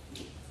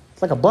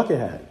 It's like a bucket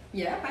hat.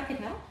 Yeah, bucket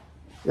hat.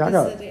 Yeah, I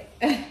got it.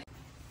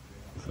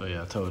 So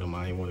yeah, I told him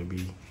I didn't want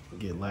to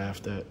get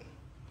laughed at.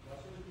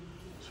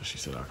 So she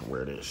said I can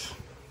wear this.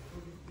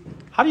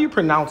 How do you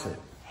pronounce it?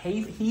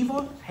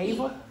 Hiva?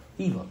 Hava?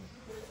 Hiva.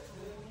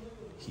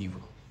 Hiva.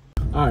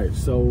 All right,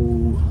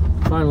 so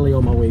finally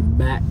on my way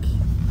back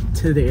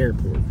to the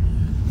airport.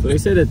 So they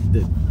said that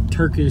the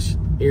Turkish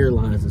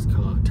Airlines is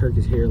called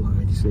Turkish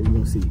Airlines. So you're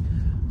gonna see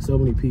so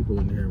many people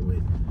in there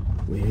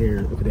with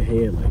hair, with a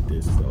head like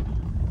this. So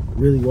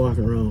really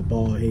walking around with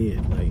bald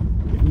head. Like,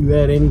 if you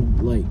had any,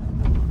 like,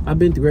 I've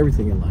been through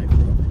everything in life,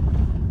 bro.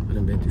 I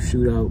done been through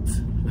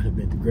shootouts. I done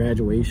been through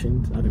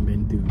graduations. I done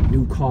been through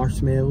new car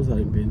smells. I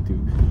done been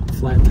through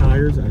flat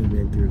tires. I done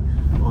been through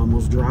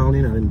almost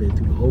drowning. I done been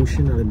through the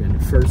ocean. I done been to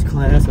first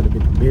class. I done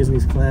been through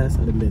business class.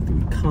 I done been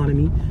through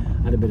economy.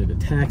 I done been in a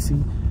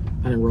taxi.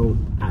 I rode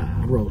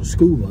a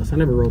school bus. I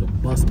never rode a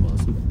bus,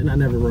 and I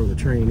never rode a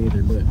train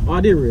either. But I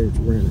did run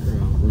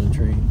a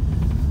train.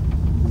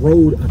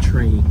 Rode a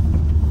train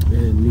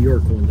in New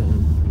York one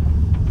time,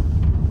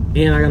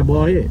 and I got a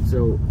bald head.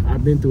 So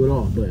I've been through it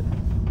all. But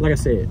like I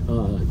said,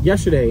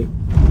 yesterday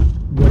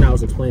when I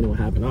was explaining what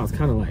happened, I was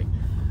kind of like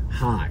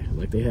high.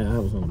 Like I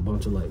was on a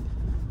bunch of like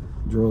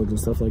drugs and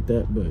stuff like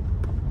that. But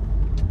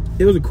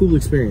it was a cool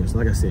experience.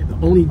 Like I said, the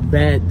only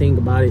bad thing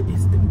about it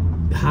is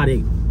how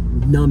they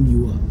numb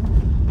you up.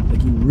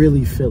 Like you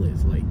really feel it.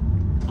 It's like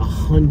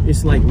 100.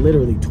 It's like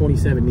literally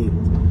 27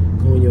 needles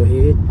go in your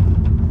head,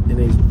 and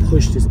they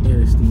push this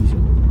anesthesia.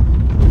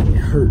 It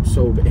hurts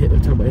so bad.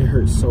 It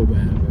hurts so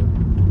bad, bro.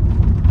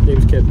 They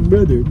just kept,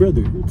 brother,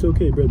 it's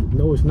okay, brother.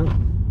 No, it's not.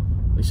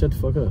 Like, shut the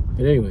fuck up.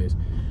 But anyways,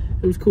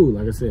 it was cool.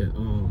 Like I said,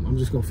 I'm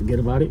just gonna forget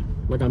about it.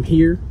 Like, I'm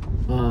here.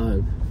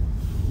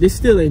 This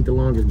still ain't the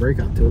longest break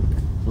I took.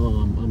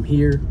 I'm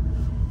here.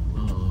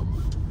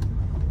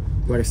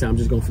 Like I said, I'm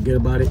just gonna forget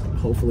about it.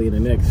 Hopefully in the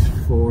next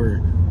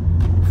four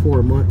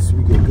months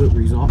we get good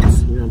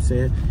results. You know what I'm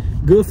saying?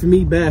 Good for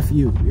me, bad for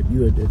you. If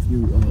you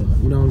you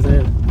know what I'm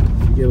saying?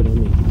 You get what I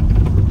mean.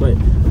 But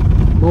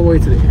I'm on my way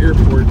to the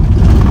airport.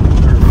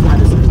 Our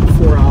flight is in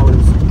 4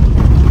 hours.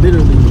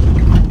 Literally,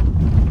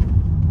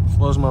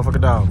 slow this motherfucker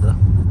down, bro.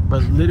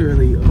 But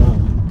literally,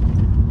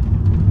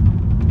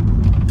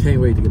 can't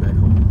wait to get back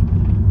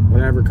home.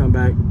 When I ever come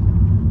back,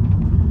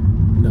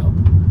 no.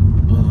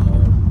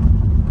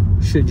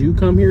 Should you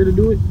come here to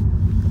do it?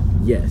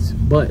 Yes.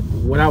 But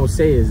what I would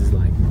say is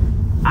like,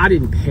 I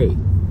didn't pay.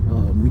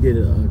 We did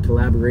a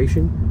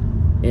collaboration,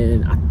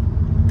 and I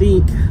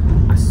think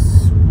I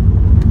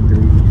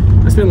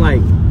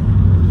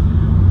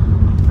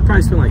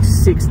probably spent like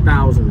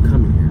 6,000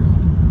 coming here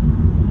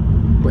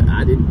though. But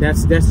I didn't.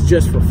 That's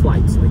just for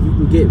flights. Like you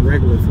can get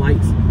regular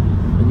flights,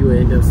 and you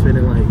end up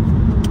spending like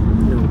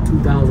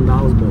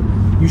 $2,000. But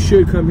you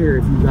should come here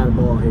if you got a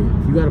bald head.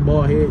 If you got a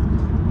bald head,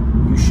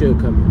 you should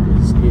come here.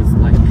 It's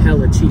like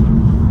hella cheap.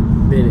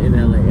 Been in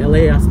LA.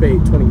 LA I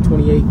spent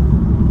 28.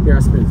 Here I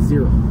spent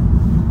 0.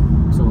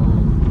 So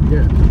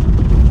yeah,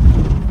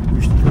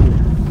 you should come here.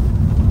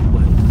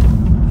 But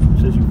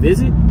since you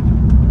visit,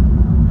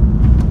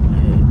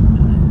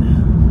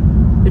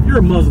 if you're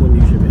a Muslim,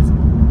 you should visit.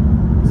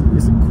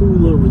 It's a cool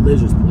little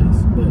religious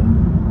place. But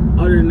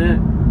other than that,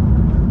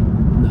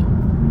 no.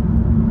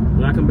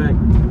 When I come back,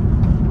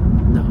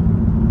 no.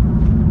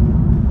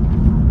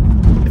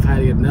 If I had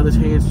to get another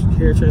hair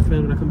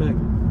transplant when I come back,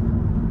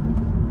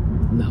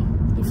 no.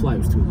 The flight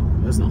was too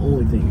long. That's the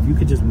only thing. If you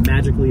could just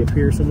magically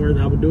appear somewhere,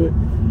 that I would do it.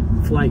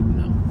 Flight,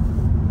 no.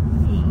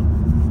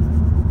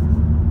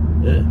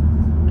 Yeah.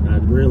 And I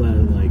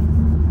realized like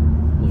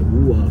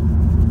WooWop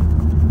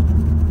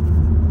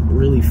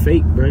really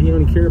fake, bro. He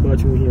only care about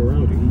you when he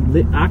around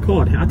you. I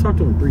talked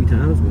to him 3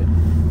 times, but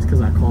it's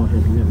because I called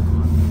him. He never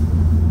called me.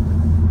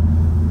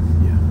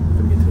 Yeah, I'm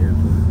gonna get to the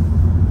airport.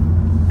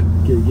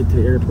 Get to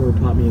the airport,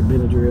 pop me a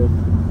Benadryl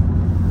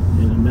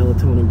and a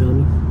melatonin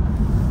gummy.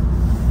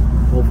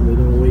 Hopefully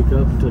they don't wake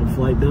up until the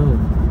flight done.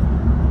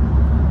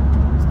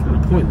 It's kind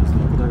of pointless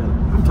though, because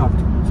I'm talking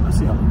too much. I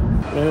see how.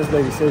 Man, this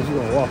lady says you're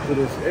gonna walk through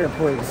this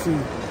airport and see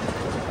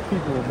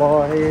people with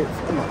bald heads.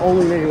 I'm the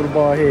only nigga with a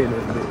bald head in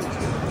this bitch.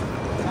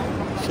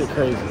 Shit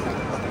crazy.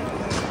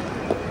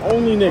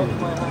 Only nigga.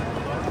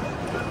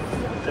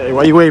 Hey,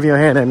 why you waving your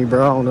hand at me,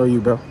 bro? I don't know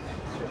you, bro.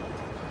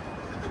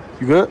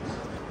 You good?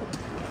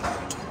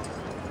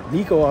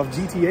 Nico off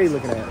GTA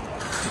looking at it.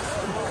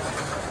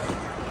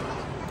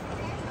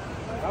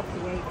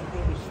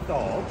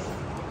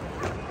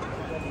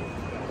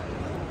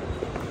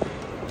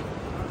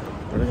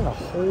 They got a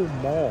whole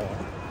mall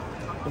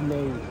in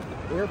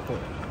the airport.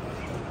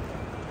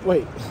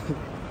 Wait,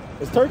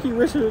 is Turkey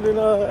richer than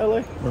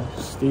LA? No,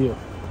 still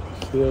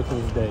to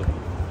this day.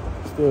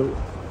 Still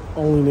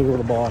only nigga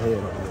with a bald head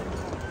up here.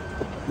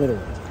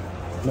 Literally.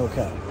 No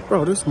cap.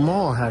 Bro, this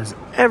mall has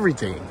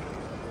everything.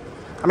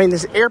 I mean,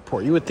 this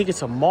airport, you would think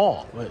it's a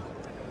mall, but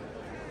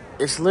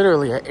it's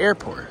literally an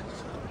airport.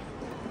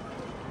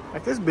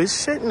 Like this bitch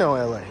shitting on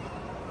LA.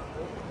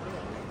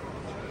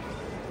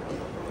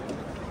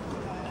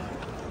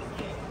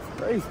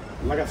 Crazy.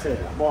 Like I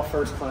said, I bought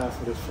first class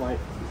for this flight.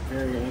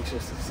 Very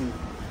anxious to see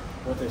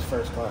what this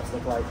first class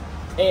look like.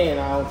 And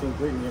I don't think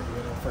Brittany ever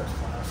been on first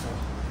class, so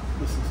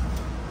this is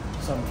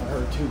something for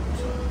her too.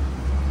 So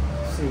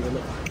see what it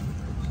look like.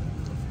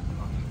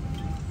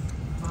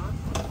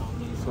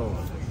 So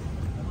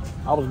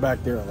I was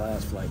back there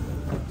last flight.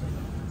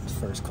 It's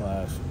first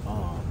class.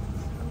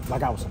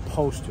 Like I was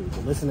supposed to,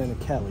 but listening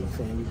to Kelly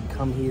saying you can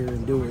come here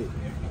and do it,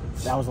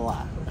 that was a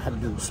lot. I had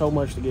to do so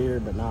much to get here,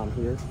 but now I'm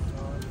here.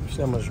 You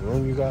see how much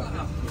room you got? You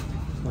know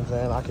what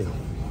I'm saying?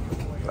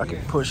 I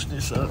can push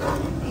this up.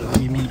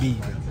 Leave me be,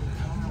 bro.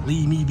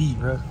 Leave me be,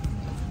 bro.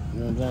 You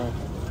know what I'm saying?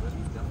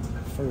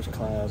 First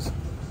class.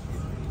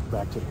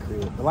 back to the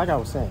crib. But like I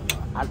was saying,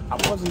 I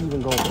wasn't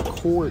even going to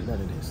record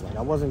none of this. Like,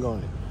 I wasn't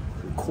going to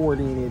record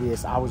any of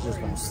this. I was just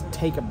going to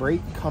take a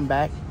break, come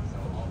back,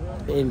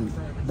 and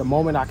the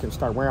moment I can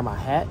start wearing my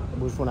hat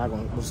was when I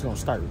was going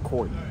to start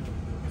recording.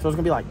 So it's going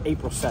to be like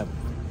April 7th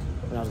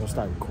when I was going to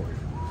start recording.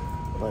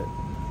 But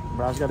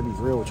I just got to be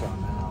real with y'all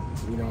now.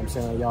 You know what I'm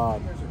saying?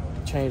 Y'all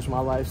changed my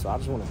life, so I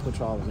just want to put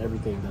y'all in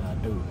everything that I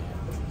do, man.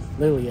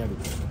 Literally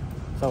everything.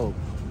 So,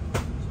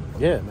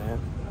 yeah, man.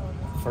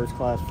 First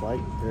class flight,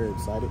 very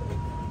excited.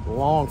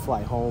 Long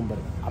flight home, but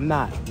I'm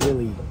not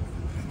really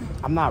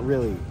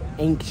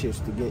anxious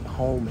to get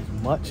home as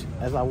much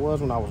as I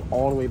was when I was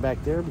all the way back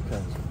there,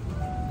 because,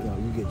 you know,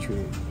 you get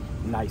treated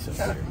nice up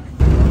there.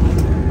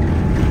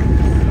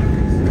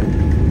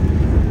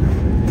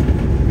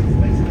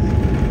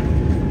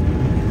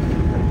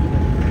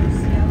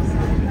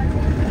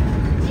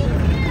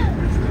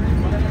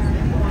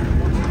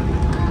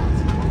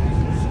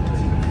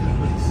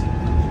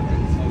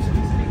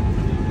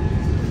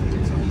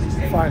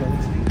 Finally.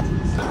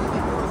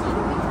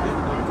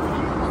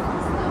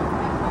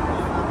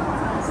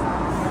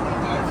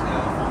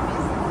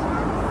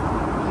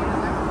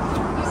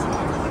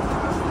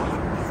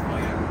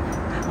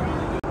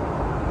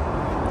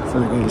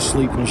 Finna go to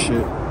sleep and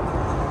shit.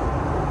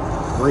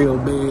 Real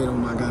bad on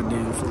my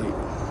goddamn flight.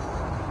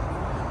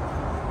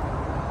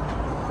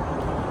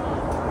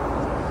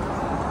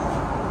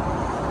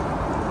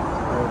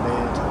 Real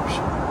bad type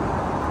shit.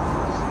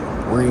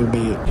 Real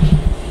bad.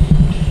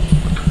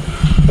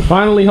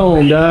 Finally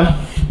home, Duh.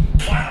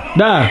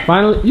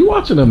 Finally. You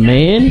watching a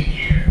man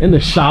in the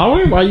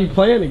shower while you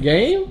playing the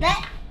game?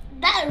 That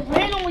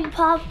randomly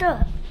popped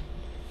up.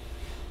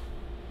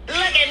 Look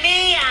at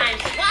me, I'm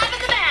swapping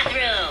the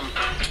bathroom.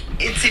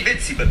 Itsy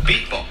bitsy but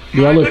beatball.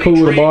 Do I look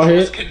cool with a ball head? I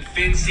was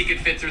convinced he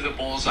could fit through the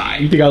bullseye.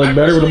 You think I look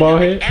better with a ball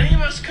head? Any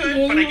of us could,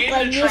 Yeah, but I you gave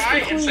look it a like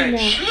try Mr. and said,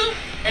 Clean shoot,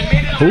 and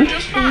made it Who? out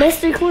just fine.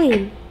 Mr.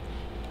 Clean.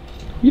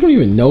 You don't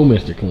even know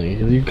Mr. Clean,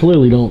 because you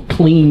clearly don't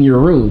clean your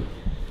room.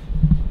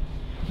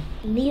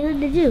 Neither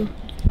did you.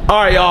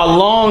 All right, y'all,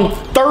 long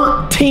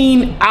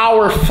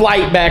 13-hour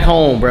flight back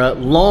home, bro.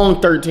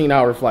 Long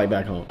 13-hour flight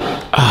back home.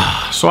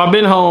 So I've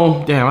been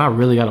home. Damn, I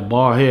really got a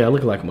bald head. I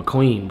look like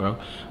McQueen, bro.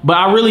 But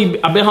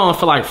I've been home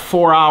for like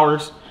 4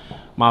 hours.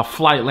 My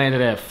flight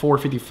landed at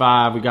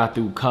 4:55. We got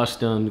through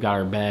customs, got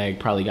our bag,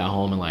 probably got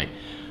home in like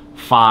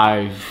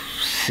 5,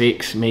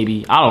 6,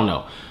 maybe. I don't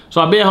know. So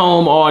I've been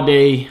home all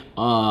day.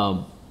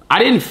 I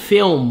didn't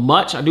film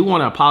much. I do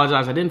want to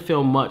apologize. I didn't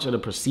film much of the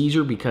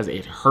procedure because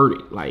it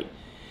hurted. Like,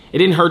 it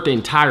didn't hurt the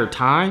entire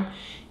time.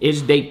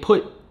 They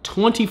put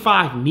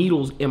 25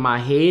 needles in my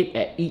head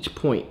at each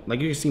point. Like,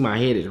 you can see my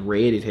head is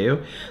red as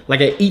hell.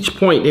 Like, at each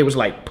point, they was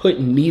like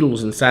putting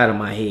needles inside of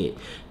my head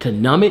to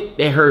numb it.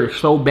 They hurt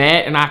so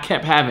bad, and I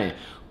kept having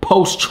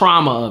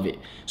post-trauma of it.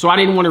 So I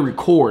didn't want to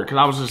record, because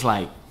I was just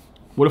like,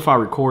 what if I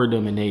record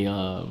them and they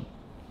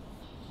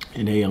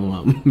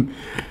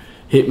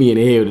hit me in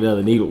the head with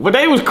another needle? But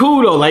they was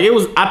cool though. Like,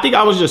 I think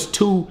I was just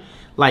too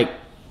like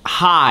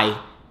high,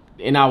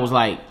 and I was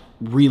like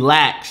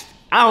relaxed.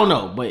 I don't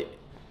know, but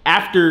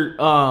after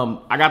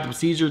I got the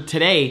procedure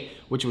today,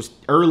 which was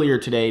earlier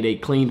today, they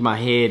cleaned my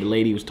head. The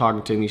lady was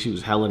talking to me. She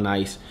was hella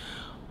nice.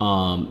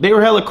 They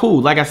were hella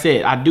cool. Like I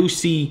said, I do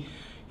see,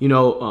 you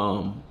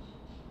know,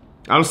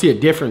 I don't see a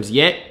difference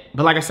yet.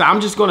 But like I said, I'm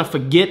just gonna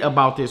forget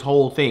about this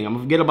whole thing. I'm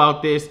gonna forget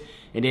about this,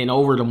 and then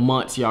over the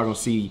months, y'all gonna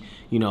see,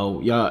 you know,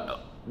 y'all.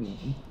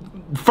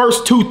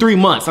 First 2-3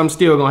 months, I'm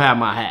still gonna have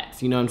my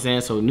hats. You know what I'm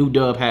saying? So new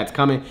Dub hats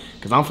coming,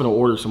 because I'm gonna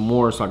order some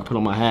more so I can put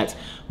on my hats.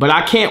 But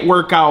I can't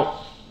work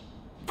out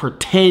for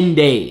 10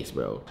 days,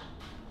 bro.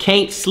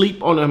 Can't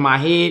sleep on my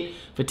head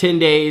for 10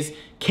 days.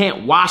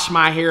 Can't wash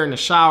my hair in the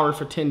shower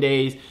for 10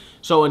 days.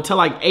 So until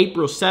like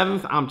April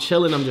 7th, I'm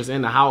chilling. I'm just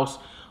in the house.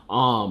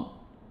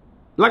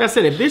 Like I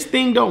said, if this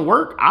thing don't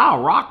work,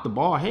 I'll rock the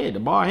bald head. The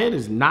bald head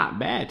is not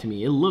bad to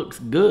me. It looks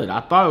good. I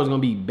thought it was gonna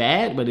be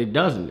bad, but it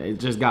doesn't. I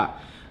just got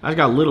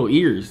little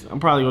ears. I'm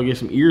probably gonna get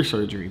some ear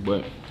surgery.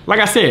 But like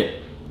I said,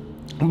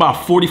 I'm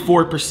about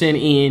 44%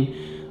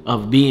 in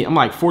of being, I'm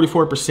like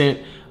 44%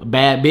 a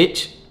bad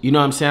bitch. You know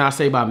what I'm saying? I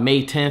say by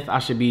May 10th, I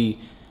should be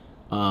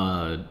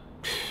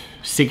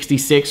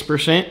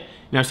 66%. You know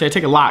what I'm saying?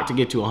 Take a lot to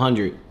get to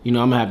 100. You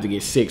know, I'm gonna have to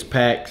get 6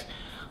 packs,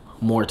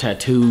 more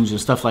tattoos and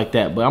stuff like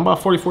that. But I'm about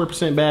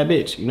 44% bad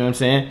bitch. You know what I'm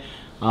saying?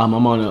 I'm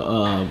on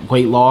a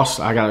weight loss.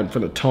 I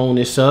gotta tone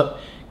this up,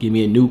 give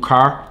me a new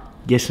car,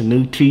 get some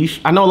new teeth.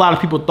 I know a lot of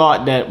people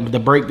thought that the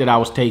break that I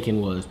was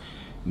taking was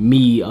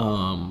me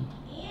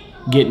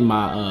getting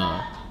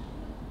my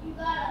You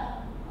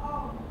gotta,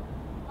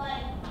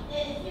 like,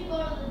 if you go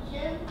to the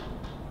gym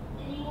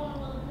and you want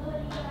to look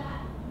good, you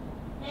gotta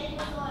make it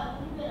so like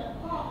when you get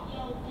a pump,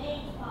 your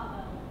veins pop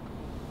out.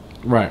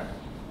 right.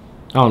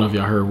 I don't know if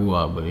y'all heard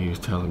WooWop, but he was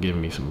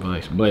giving me some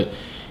advice. But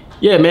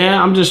yeah, man,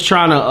 I'm just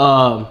trying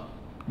to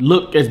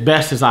look as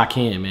best as I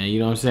can, man. You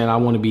know what I'm saying? I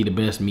want to be the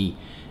best me,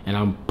 and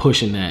I'm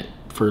pushing that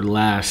for the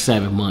last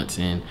 7 months.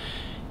 And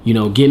you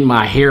know, getting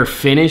my hair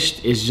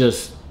finished is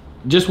just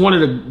one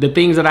of the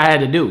things that I had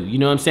to do. You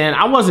know what I'm saying?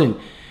 I wasn't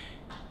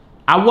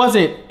I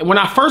wasn't, when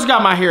I first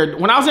got my hair,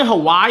 when I was in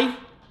Hawaii,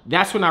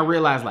 that's when I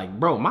realized, like,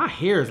 bro, my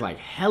hair is like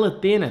hella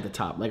thin at the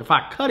top. Like, if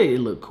I cut it, it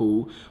look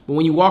cool. But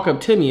when you walk up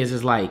to me, it's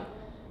just like,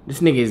 this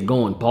nigga is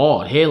going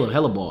bald,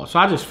 hella bald. So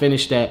I just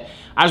finished that.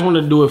 I just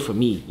wanted to do it for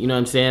me. You know what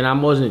I'm saying? I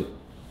wasn't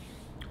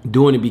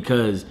doing it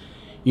because,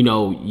 you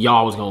know,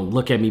 y'all was gonna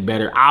look at me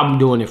better. I'm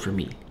doing it for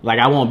me. Like,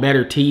 I want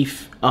better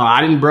teeth.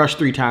 I didn't brush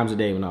 3 times a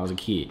day when I was a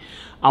kid.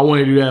 I want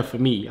to do that for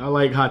me. I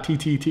like how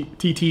TT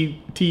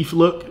teeth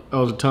look. That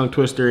was a tongue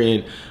twister.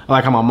 And I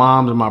like how my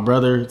mom's and my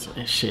brother,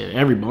 shit,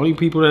 everybody, only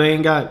people that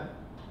ain't got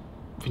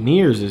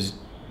veneers is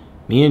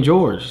me and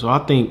George. So I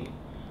think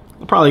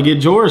I'll probably get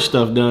George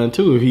stuff done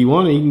too. If he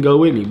wanted, he can go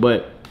with me.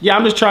 But yeah,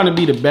 I'm just trying to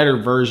be the better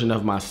version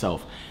of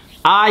myself.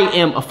 I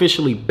am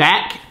officially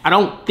back. I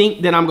don't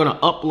think that I'm gonna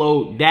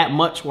upload that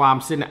much while I'm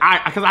sitting.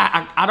 Because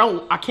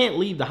I can't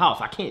leave the house.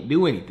 I can't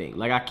do anything.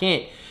 Like, I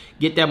can't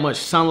get that much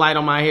sunlight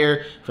on my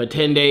hair for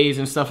 10 days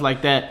and stuff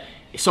like that.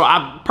 So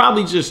I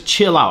probably just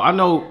chill out. I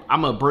know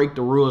I'm gonna break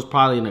the rules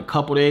probably in a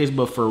couple days,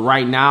 but for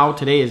right now,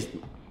 today is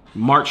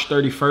March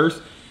 31st.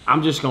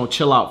 I'm just gonna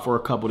chill out for a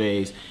couple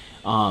days.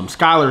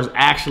 Skylar is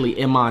actually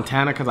in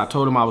Montana because I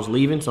told him I was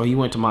leaving, so he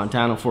went to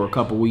Montana for a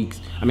couple days.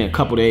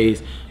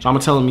 So I'm gonna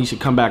tell him he should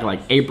come back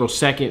like April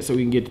 2nd so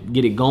we can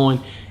get it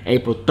going.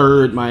 April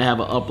 3rd might have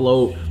an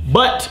upload.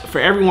 But for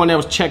everyone that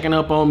was checking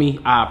up on me,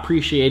 I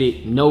appreciate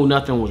it. No,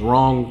 nothing was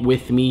wrong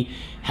with me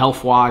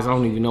health-wise. I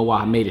don't even know why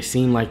I made it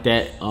seem like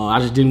that. I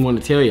just didn't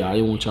want to tell y'all. I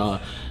didn't want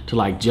y'all to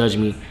like judge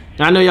me.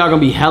 And I know y'all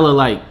gonna be hella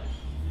like,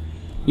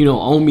 you know,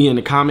 on me in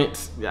the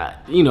comments.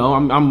 You know,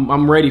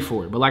 I'm ready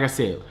for it. But like I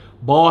said,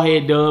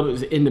 BaldHeadDuB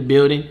is in the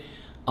building.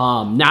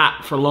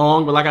 Not for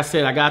long, but like I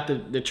said, I got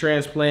the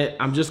transplant.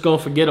 I'm just gonna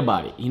forget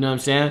about it. You know what I'm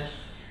saying?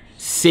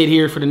 Sit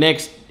here for the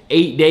next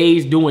 8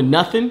 days doing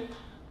nothing.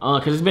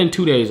 Cause it's been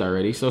 2 days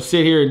already. So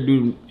sit here and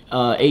do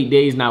 8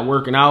 days not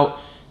working out,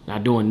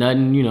 not doing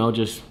nothing, you know,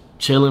 just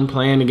chilling,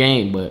 playing the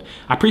game. But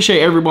I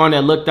appreciate everyone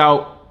that looked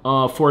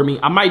out for me.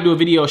 I might do a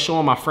video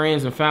showing my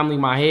friends and family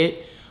my head,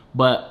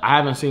 but I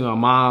haven't seen my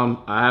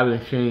mom. I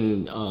haven't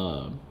seen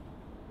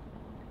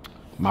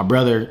my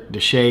brother,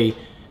 Deshay,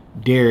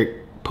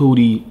 Derek,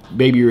 Pootie,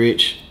 Baby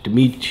Rich,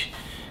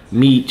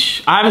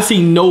 Meech. I haven't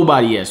seen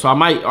nobody yet, so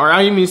I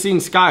haven't even seen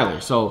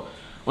Skylar. So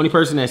only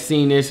person that's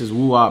seen this is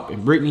WooWop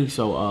and Brittany.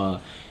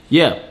 So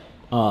yeah,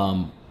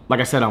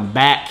 like I said, I'm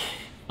back.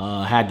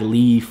 Had to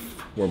leave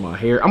for my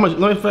hair.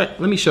 Let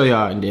me show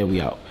y'all and then we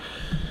out.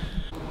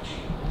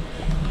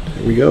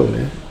 Here we go,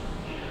 man.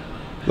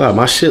 Wow,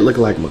 my shit look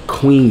like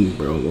McQueen,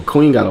 bro.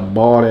 McQueen got a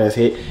bald ass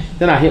head.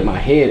 Then I hit my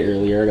head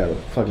earlier. I got a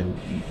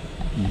fucking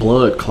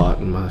blood clot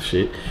in my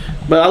shit.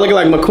 But I look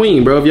like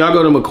McQueen, bro. If y'all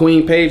go to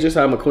McQueen page, this is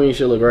how McQueen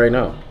shit look right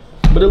now.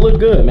 But it look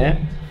good,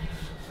 man.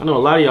 I know a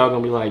lot of y'all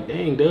gonna be like,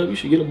 dang, Dub, you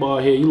should get a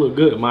bald head. You look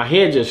good. My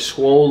head just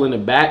swole in the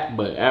back,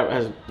 but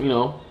as you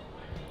know,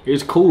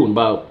 it's cool. In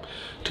about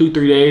 2-3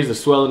 days, the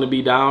swelling to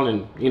be down,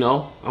 and you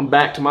know, I'm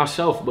back to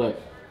myself. But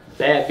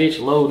bad bitch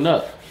loading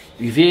up.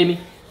 You feel me?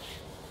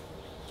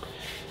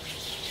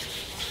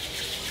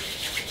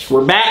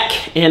 We're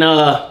back, and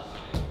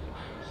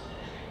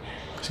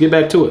let's get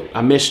back to it.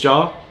 I missed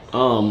y'all.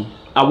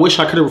 I wish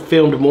I could have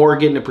filmed more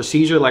getting the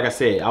procedure. Like I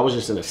said, I was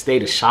just in a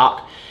state of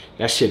shock.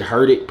 That shit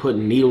hurted,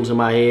 putting needles in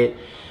my head.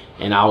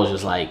 And I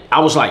was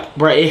like,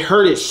 bro, it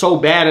hurted so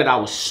bad that I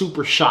was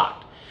super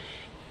shocked.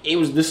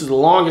 This is the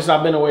longest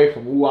I've been away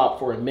from WooWop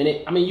for a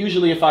minute. I mean,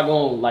 usually if I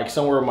go like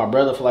somewhere with my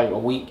brother for like a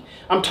week,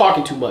 I'm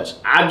talking too much.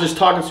 I'm just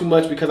talking too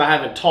much because I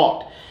haven't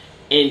talked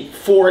in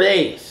 4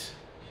 days.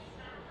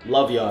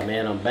 Love y'all,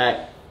 man. I'm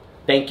back.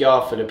 Thank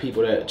y'all for the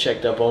people that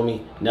checked up on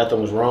me. Nothing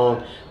was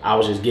wrong. I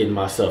was just getting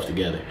myself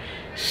together.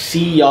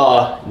 See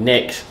y'all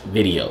next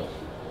video.